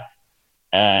gap,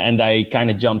 and I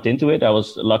kind of jumped into it. I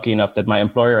was lucky enough that my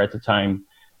employer at the time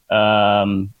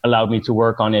allowed me to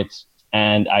work on it,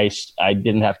 and I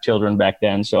didn't have children back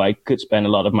then, so I could spend a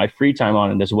lot of my free time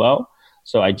on it as well.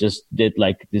 So I just did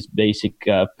like this basic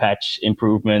patch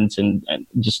improvements and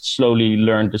just slowly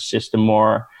learned the system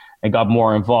more and got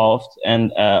more involved.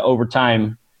 And over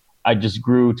time, I just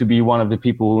grew to be one of the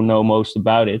people who know most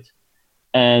about it.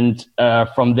 And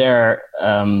from there,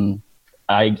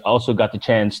 I also got the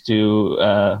chance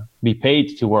to be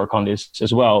paid to work on this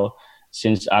as well,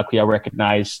 since Acquia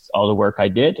recognized all the work I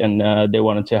did and they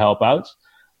wanted to help out.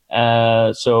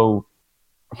 So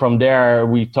from there,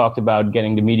 we talked about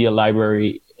getting the media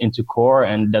library into core.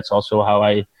 And that's also how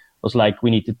I was like, we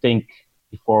need to think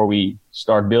before we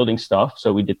start building stuff.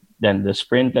 So we did then the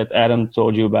sprint that Adam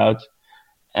told you about.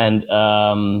 And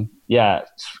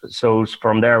so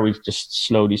from there, we just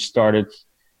slowly started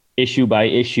issue by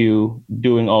issue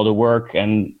doing all the work.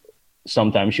 And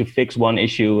sometimes you fix one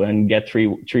issue and get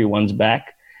three ones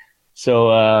back.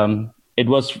 So it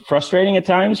was frustrating at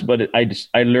times, but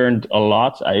I learned a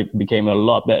lot. I became a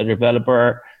lot better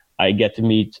developer. I get to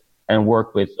meet and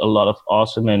work with a lot of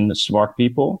awesome and smart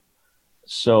people.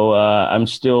 So I'm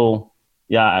still,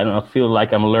 I don't know, feel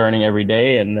like I'm learning every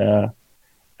day, and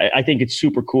I think it's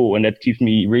super cool, and that keeps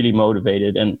me really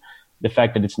motivated. And the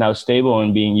fact that it's now stable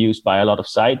and being used by a lot of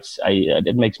sites,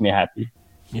 it makes me happy.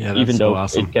 Yeah, even though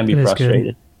awesome. it can be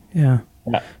frustrated. Yeah.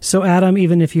 So Adam,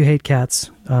 even if you hate cats,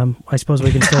 I suppose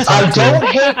we can still talk I to you. don't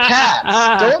hate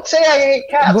cats. Don't say I hate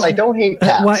cats. I don't hate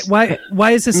cats.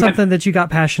 Why is this something that you got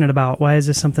passionate about? Why is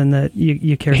this something that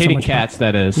you care so Hating much cats,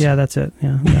 about? that is. Yeah, that's it.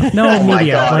 Yeah. No, Oh my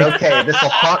media. God. Okay, this will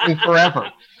haunt me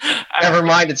forever. Never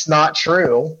mind, it's not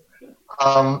true.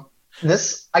 I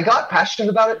got passionate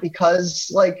about it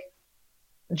because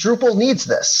Drupal needs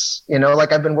this.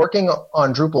 I've been working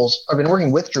on Drupals. I've been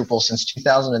working with Drupal since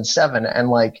 2007,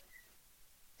 and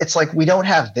it's we don't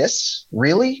have this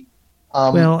really.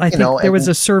 Well, I think there was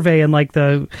a survey in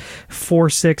the 4,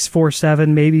 6, 4,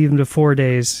 7, maybe even to 4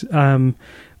 days, when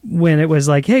it was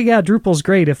hey, yeah, Drupal's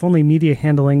great if only media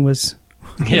handling was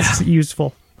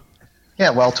useful.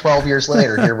 Yeah, well, 12 years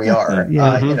later, here we are.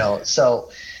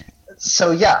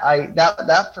 So yeah,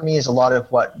 that for me is a lot of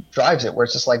what drives it. Where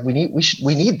it's just we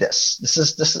need this.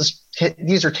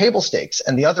 These are table stakes.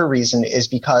 And the other reason is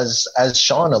because, as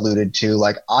Sean alluded to,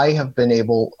 I have been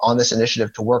able on this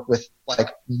initiative to work with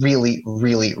really,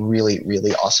 really, really,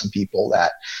 really awesome people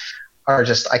that are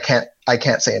just I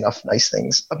can't say enough nice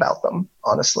things about them,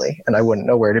 honestly, and I wouldn't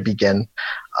know where to begin.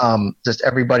 Just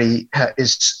everybody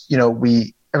is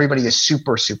Everybody is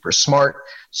super, super smart,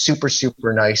 super,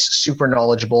 super nice, super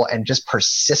knowledgeable, and just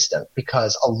persistent,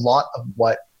 because a lot of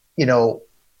what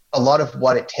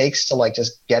it takes to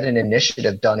just get an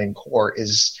initiative done in core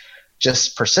is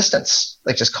just persistence,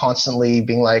 just constantly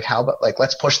being how about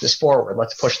let's push this forward,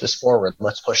 let's push this forward,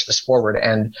 let's push this forward.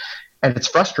 And it's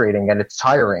frustrating and it's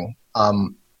tiring.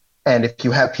 And if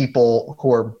you have people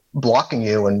who are blocking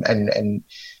you and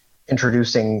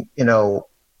introducing,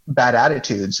 bad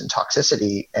attitudes and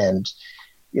toxicity, and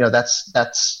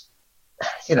that's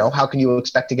how can you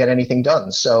expect to get anything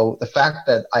done? So the fact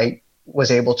that I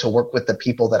was able to work with the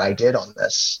people that I did on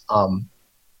this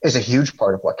is a huge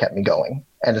part of what kept me going,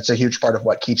 and it's a huge part of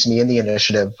what keeps me in the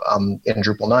initiative in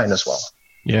Drupal 9 as well.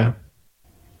 Yeah.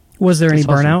 Was there any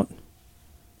That's awesome. burnout?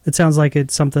 It sounds like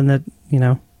it's something that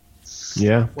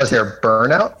Yeah. Was there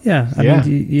burnout? Yeah, I mean,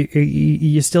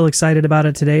 you still excited about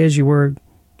it today as you were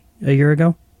a year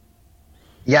ago?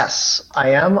 Yes, I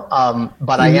am.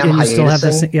 But I am hiatusing. Still have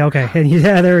this, yeah, okay.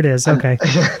 Yeah, there it is. Okay.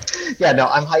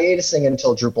 I'm hiatusing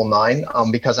until Drupal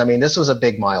 9 because this was a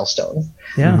big milestone.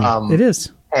 Yeah, it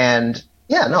is. And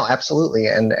no, absolutely.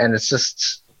 And it's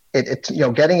just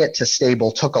getting it to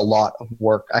stable took a lot of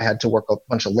work. I had to work a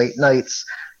bunch of late nights.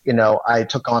 I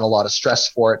took on a lot of stress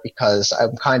for it because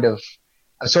I'm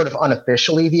sort of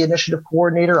unofficially the initiative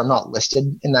coordinator. I'm not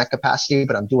listed in that capacity,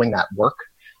 but I'm doing that work.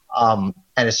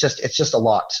 And it's just a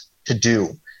lot to do.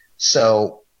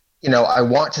 So, I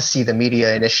want to see the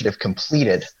media initiative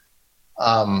completed.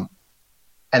 And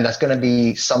that's going to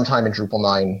be sometime in Drupal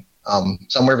 9,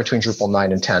 somewhere between Drupal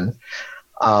 9 and 10.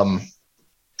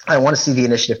 I want to see the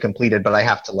initiative completed, but I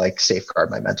have to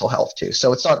safeguard my mental health too.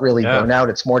 So it's not really burnout.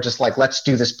 It's more just let's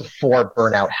do this before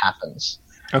burnout happens.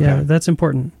 Okay. Yeah, that's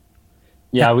important.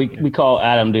 Yeah, we call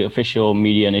Adam the official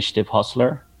media initiative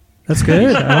hustler. That's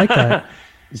good. I like that.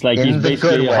 It's he's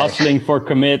basically hustling for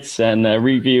commits and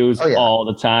reviews all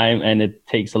the time, and it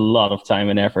takes a lot of time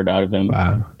and effort out of him.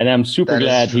 Wow. And I'm super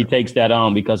glad he takes that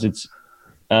on, because it's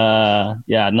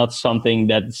not something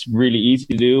that's really easy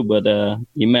to do, but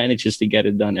he manages to get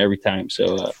it done every time.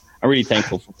 So I'm really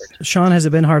thankful for it. Sean, has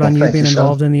it been hard on you being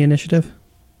involved in the initiative?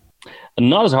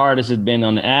 Not as hard as it's been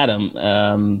on Adam,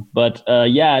 but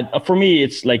for me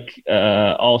it's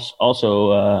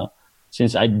also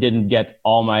since I didn't get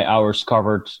all my hours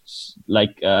covered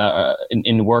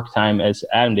in work time as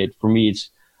Adam did, for me it's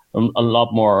a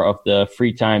lot more of the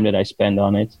free time that I spend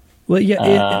on it. Well,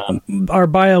 our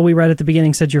bio we read at the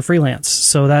beginning said you're freelance,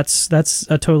 so that's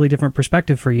a totally different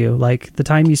perspective for you. The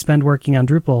time you spend working on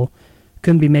Drupal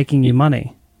couldn't be making you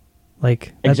money.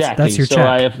 Exactly. That's your check. So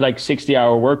I have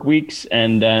 60-hour work weeks,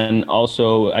 and then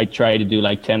also I try to do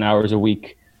 10 hours a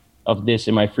week of this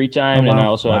in my free time. And I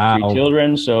also have 3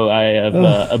 children, so I have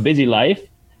a busy life.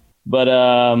 But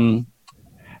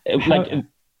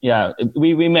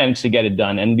we managed to get it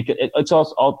done, and because it's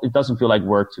also it doesn't feel like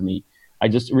work to me. I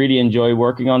just really enjoy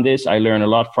working on this. I learn a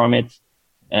lot from it,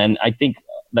 and I think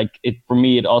for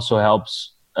me it also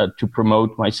helps to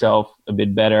promote myself a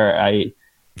bit better. I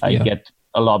get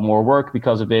a lot more work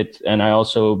because of it, and I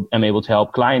also am able to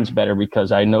help clients better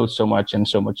because I know so much and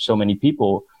so many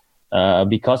people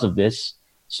because of this.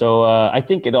 So I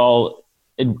think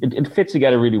it fits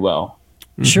together really well.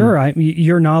 Sure,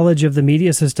 your knowledge of the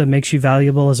media system makes you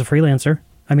valuable as a freelancer.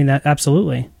 I mean, that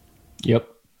absolutely. Yep.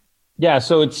 Yeah,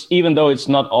 so it's even though it's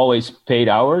not always paid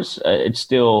hours, it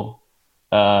still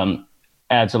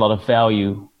adds a lot of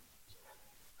value.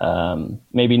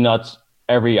 Maybe not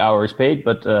every hour is paid,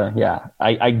 but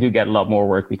I do get a lot more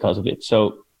work because of it.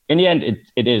 So in the end,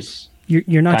 it is.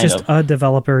 You're not just a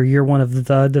developer; you're one of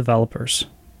the developers.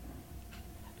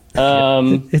 It's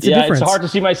a difference. It's hard to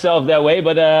see myself that way,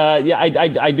 but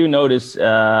I do notice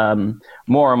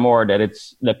more and more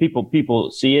that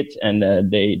people see it and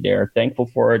they're thankful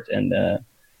for it, and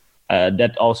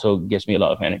that also gives me a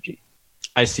lot of energy.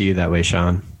 I see you that way,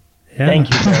 Sean. Yeah. Thank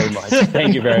you very much.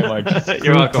 Thank you very much.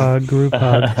 You're welcome. Group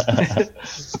hug.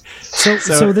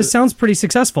 So this sounds pretty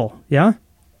successful. Yeah,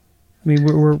 I mean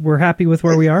we're happy with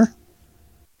where we are.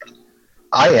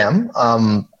 I am.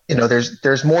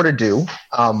 There's more to do,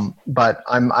 but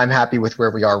I'm happy with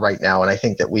where we are right now, and I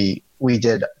think that we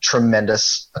did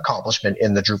tremendous accomplishment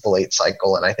in the Drupal 8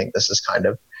 cycle, and I think this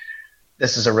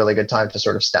is a really good time to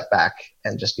sort of step back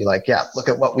and just be like, yeah, look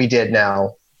at what we did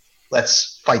now.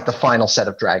 Let's fight the final set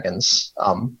of dragons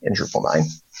in Drupal 9.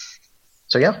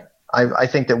 So yeah, I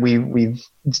think that we've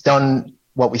done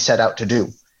what we set out to do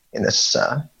in this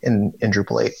in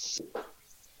Drupal 8.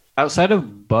 Outside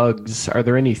of bugs, are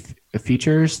there any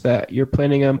features that you're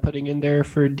planning on putting in there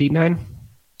for D9?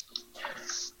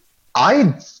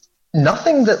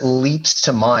 Nothing that leaps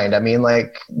to mind. I mean,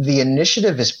 like, the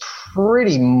initiative is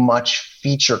pretty much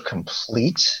feature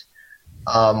complete,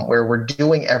 where we're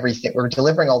doing everything. We're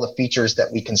delivering all the features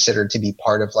that we considered to be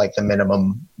part of like the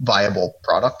minimum viable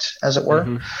product, as it were.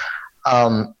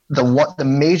 Mm-hmm. The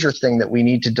major thing that we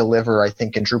need to deliver, I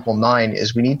think, in Drupal 9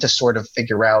 is we need to sort of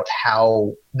figure out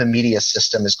how the media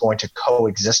system is going to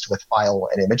coexist with file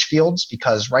and image fields,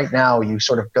 because right now you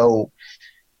sort of go,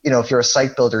 if you're a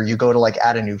site builder, you go to like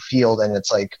add a new field and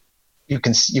it's like you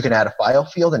can add a file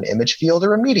field, an image field,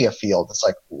 or a media field. It's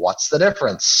like, what's the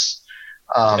difference?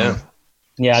 So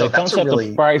the concept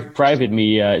of private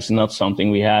media is not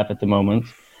something we have at the moment.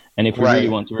 And if we really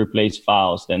want to replace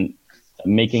files, then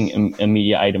making a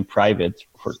media item private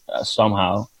for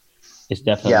somehow is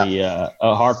definitely a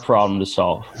hard problem to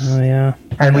solve. Oh yeah,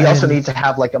 and we also need to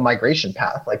have like a migration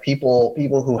path. Like people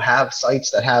who have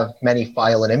sites that have many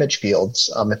file and image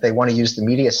fields, if they want to use the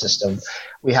media system,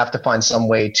 we have to find some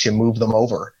way to move them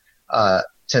over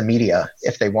to media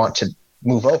if they want to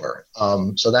move over.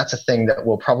 So that's a thing that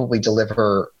we'll probably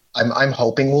deliver. I'm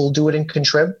hoping we'll do it in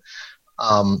Contrib.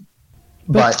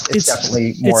 But it's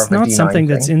definitely more of a D9 thing. It's not something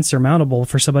that's insurmountable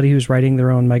for somebody who's writing their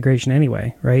own migration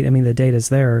anyway, right? I mean, the data's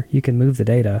there. You can move the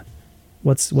data.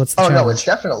 What's the challenge? No, it's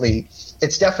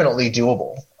definitely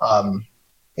doable.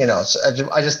 So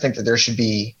I just think that there should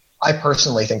be. I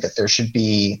personally think that there should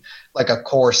be like a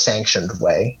core sanctioned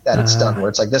way that it's done, where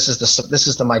it's like this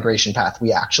is the migration path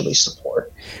we actually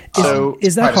support.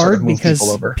 Is that hard because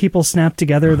people snap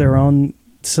together their own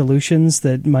solutions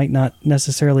that might not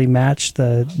necessarily match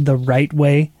the right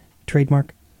way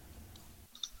trademark?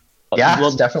 Yeah,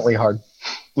 it's definitely hard.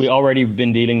 We already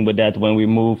been dealing with that when we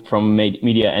moved from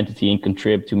media entity in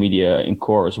Contrib to media in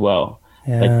core as well.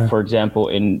 Yeah. Like, for example,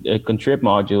 in a Contrib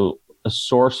module, a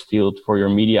source field for your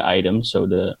media item, so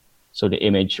the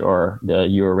image or the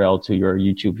URL to your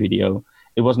YouTube video,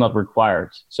 it was not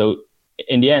required. So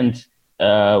in the end,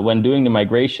 when doing the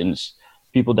migrations,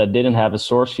 people that didn't have a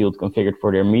source field configured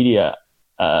for their media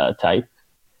type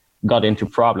got into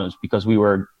problems because we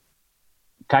were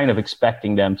kind of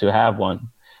expecting them to have one.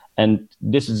 And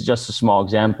this is just a small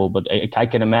example, but I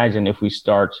can imagine if we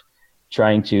start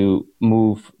trying to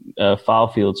move file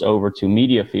fields over to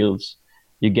media fields,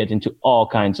 you get into all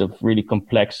kinds of really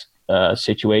complex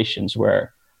situations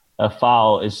where a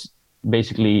file is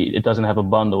basically, it doesn't have a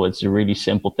bundle. It's a really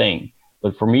simple thing.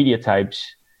 But for media types,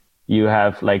 you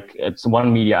have like it's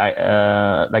one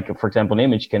media, like for example, an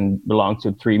image can belong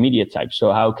to 3 media types.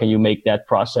 So how can you make that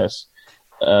process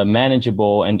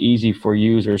manageable and easy for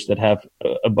users that have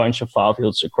a bunch of file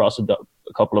fields across a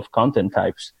couple of content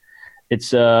types?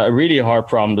 It's a really hard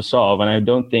problem to solve, and I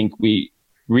don't think we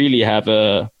really have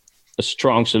a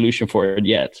strong solution for it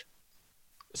yet.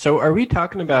 So are we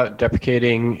talking about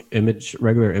deprecating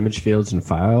regular image fields and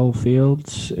file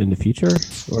fields in the future?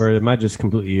 Or am I just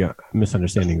completely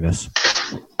misunderstanding this?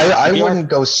 I wouldn't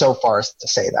go so far as to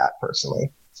say that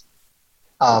personally.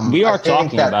 We are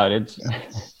talking about it.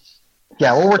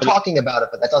 Yeah, well, we're talking about it,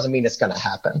 but that doesn't mean it's going to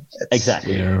happen.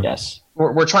 Exactly. Yeah. Yes.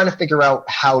 We're trying to figure out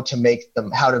how to make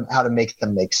them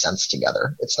make sense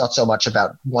together. It's not so much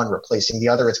about one replacing the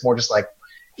other. It's more just like,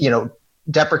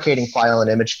 deprecating file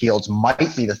and image fields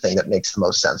might be the thing that makes the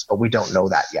most sense, but we don't know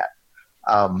that yet.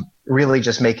 Really,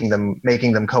 just making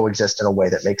them coexist in a way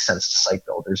that makes sense to site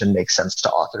builders and makes sense to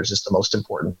authors is the most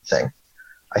important thing,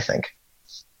 I think.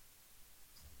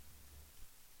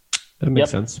 That makes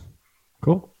sense.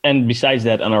 Cool. And besides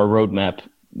that, on our roadmap,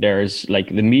 there's like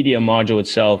the media module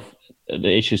itself,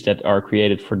 the issues that are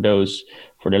created for those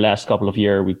for the last couple of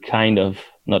years, we kind of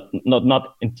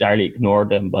not entirely ignored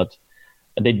them, but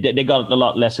they got a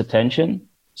lot less attention.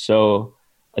 So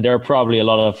there are probably a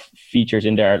lot of features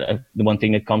in there. The one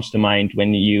thing that comes to mind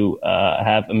when you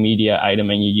have a media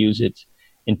item and you use it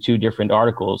in two different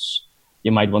articles,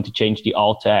 you might want to change the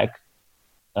alt tag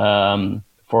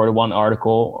for the one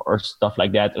article or stuff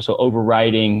like that. So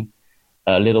overriding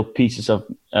little pieces of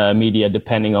media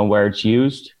depending on where it's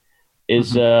used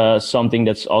is something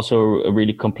that's also a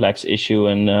really complex issue,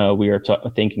 and we are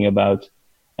thinking about,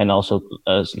 and also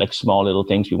like small little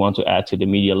things we want to add to the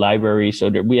media library. So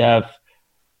that we have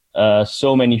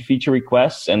so many feature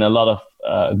requests and a lot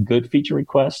of good feature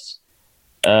requests.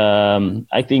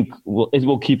 I think it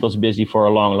will keep us busy for a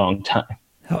long, long time.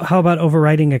 How about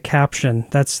overwriting a caption?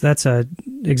 That's a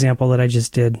example that I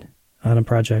just did on a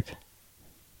project.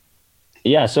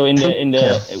 Yeah, so in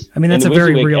the I mean, that's a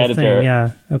very real editor, thing.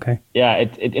 Yeah. Okay. Yeah,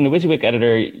 in the WYSIWYG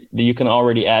editor, you can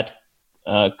already add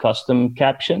custom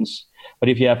captions. But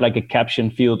if you have like a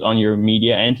caption field on your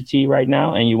media entity right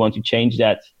now and you want to change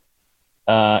that,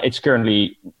 it's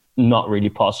currently not really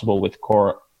possible with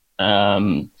Core.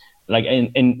 Like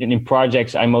in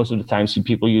projects, I most of the time see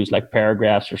people use like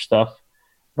paragraphs or stuff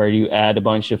where you add a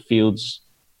bunch of fields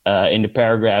in the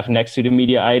paragraph next to the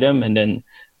media item, and then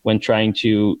when trying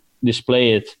to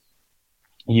display it,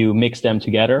 you mix them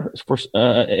together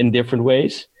in different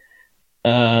ways.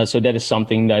 So that is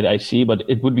something that I see, but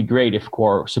it would be great if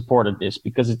Core supported this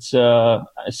because it's a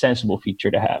sensible feature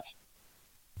to have.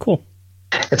 Cool.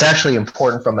 It's actually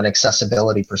important from an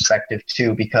accessibility perspective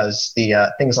too, because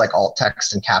the things like alt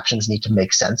text and captions need to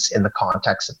make sense in the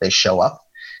context that they show up.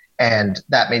 And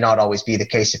that may not always be the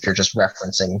case if you're just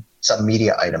referencing some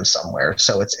media item somewhere.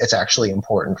 So it's actually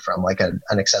important from like an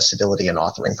accessibility and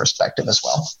authoring perspective as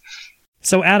well.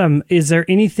 So Adam, is there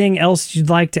anything else you'd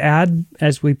like to add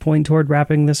as we point toward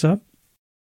wrapping this up?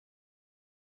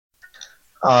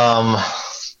 I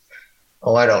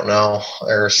don't know.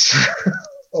 There's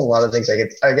a lot of things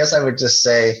I guess I would just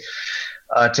say,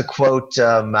 to quote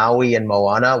Maui and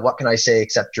Moana, what can I say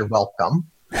except you're welcome?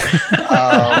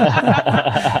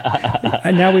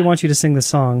 And now we want you to sing the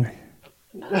song.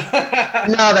 No,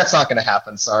 that's not going to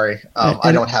happen. Sorry.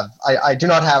 I do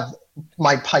not have,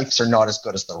 my pipes are not as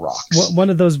good as the rocks. One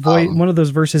of those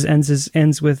verses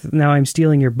ends with "Now I'm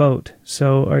stealing your boat."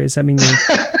 So, or does that mean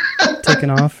you're taking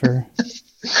off? Or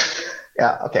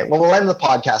yeah, okay. Well, we'll end the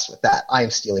podcast with that. I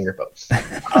am stealing your boat.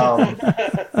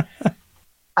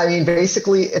 I mean,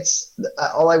 basically, it's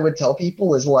all I would tell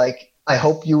people is like, I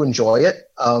hope you enjoy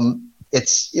it.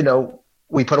 It's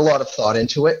we put a lot of thought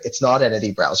into it. It's not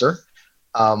Entity Browser,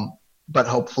 but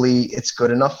hopefully, it's good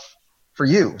enough for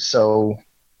you. So.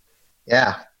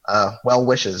 Yeah, well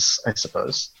wishes, I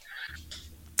suppose.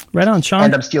 Right on, Sean.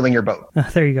 And I'm stealing your boat.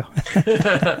 There you go.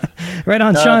 Right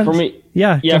on, Sean. For me,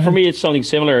 for me, it's something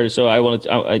similar. So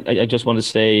I just want to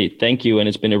say thank you, and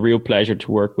it's been a real pleasure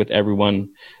to work with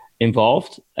everyone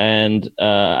involved. And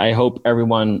I hope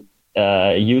everyone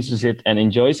uses it and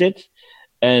enjoys it.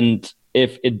 And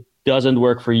if it doesn't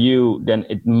work for you, then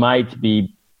it might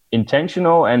be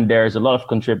intentional. And there's a lot of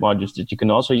contrib modules that you can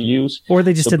also use. Or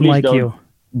they just didn't like you.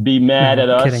 Be mad at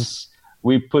us. Kidding.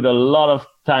 We put a lot of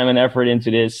time and effort into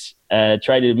this.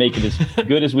 Try to make it as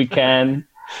good as we can.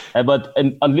 But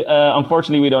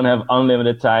unfortunately, we don't have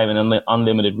unlimited time and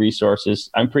unlimited resources.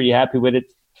 I'm pretty happy with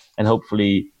it, and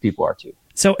hopefully people are too.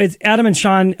 So it's Adam and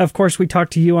Sean. Of course, we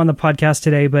talked to you on the podcast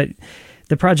today, but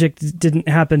the project didn't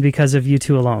happen because of you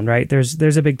two alone, right?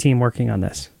 There's a big team working on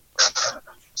this.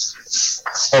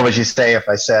 What would you say if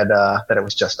I said that it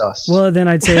was just us? Well, then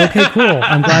I'd say, okay, cool.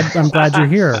 I'm glad you're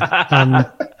here.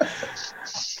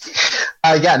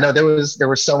 Yeah, no, there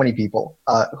were so many people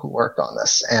who worked on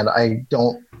this, and I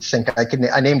don't think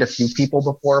I named a few people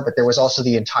before, but there was also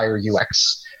the entire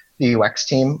UX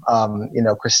team.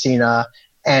 Christina,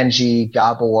 Angie,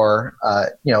 Gabor,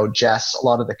 Jess, a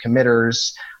lot of the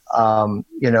committers,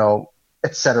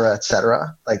 et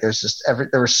cetera. Like there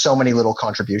were so many little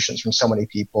contributions from so many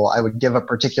people. I would give a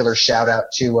particular shout out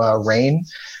to Rain,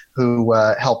 who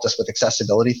helped us with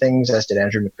accessibility things, as did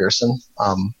Andrew McPherson.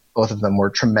 Both of them were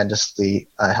tremendously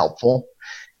helpful.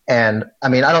 And I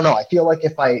mean, I don't know. I feel like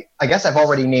I guess I've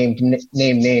already named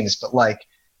names, but like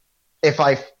if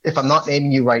I'm not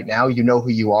naming you right now, you know who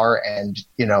you are, and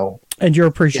you know, and you're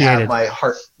appreciated. You have my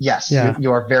heart. Yes, yeah.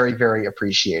 You are very, very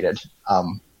appreciated.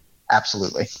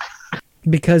 Absolutely.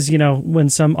 Because, you know, when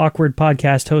some awkward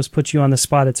podcast host puts you on the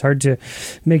spot, it's hard to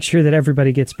make sure that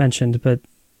everybody gets mentioned. But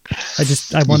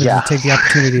I wanted to take the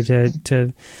opportunity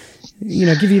to, you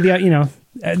know, give you the, you know,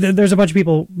 there's a bunch of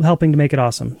people helping to make it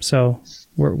awesome. So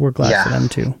we're glad for them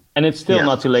too. And it's still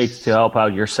not too late to help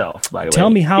out yourself, by the way. Tell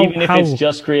me how. Even if it's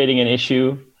just creating an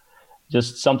issue,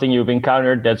 just something you've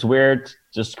encountered that's weird,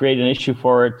 just create an issue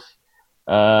for it.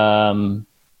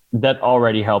 That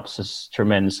already helps us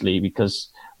tremendously because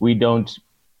we don't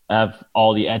have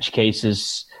all the edge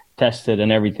cases tested and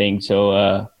everything.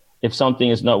 So if something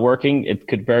is not working, it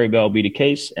could very well be the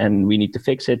case and we need to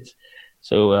fix it.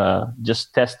 So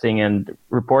just testing and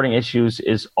reporting issues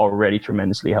is already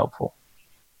tremendously helpful.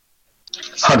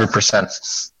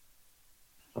 100%.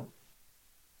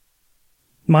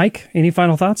 Mike, any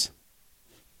final thoughts?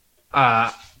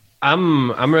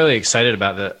 I'm really excited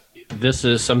about that. This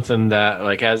is something that,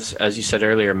 like, as you said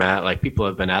earlier, Matt, like people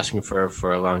have been asking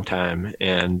for a long time,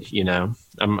 and you know,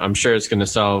 I'm sure it's going to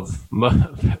solve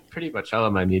pretty much all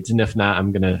of my needs. And if not,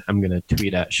 I'm gonna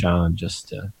tweet at Sean just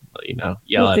to, you know,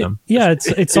 yell at him.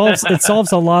 It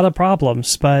solves a lot of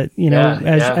problems, but you know,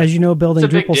 as you know, building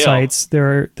Drupal sites,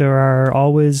 there are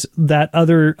always that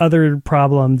other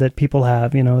problem that people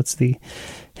have. You know, it's the,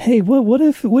 hey,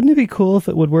 wouldn't it be cool if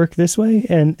it would work this way?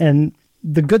 And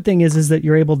the good thing is that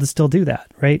you're able to still do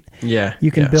that, right? Yeah.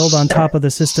 You can build on top of the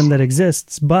system that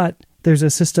exists, but there's a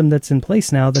system that's in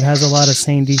place now that has a lot of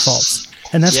sane defaults,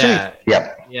 and that's great.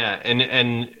 Yeah. Yeah,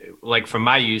 and like from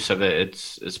my use of it,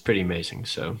 it's pretty amazing.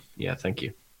 So yeah, thank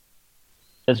you.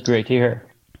 That's great to hear.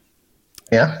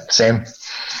 Yeah, same.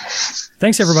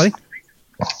 Thanks, everybody.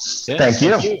 Thank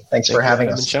you. Thanks for having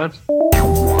us, Sean.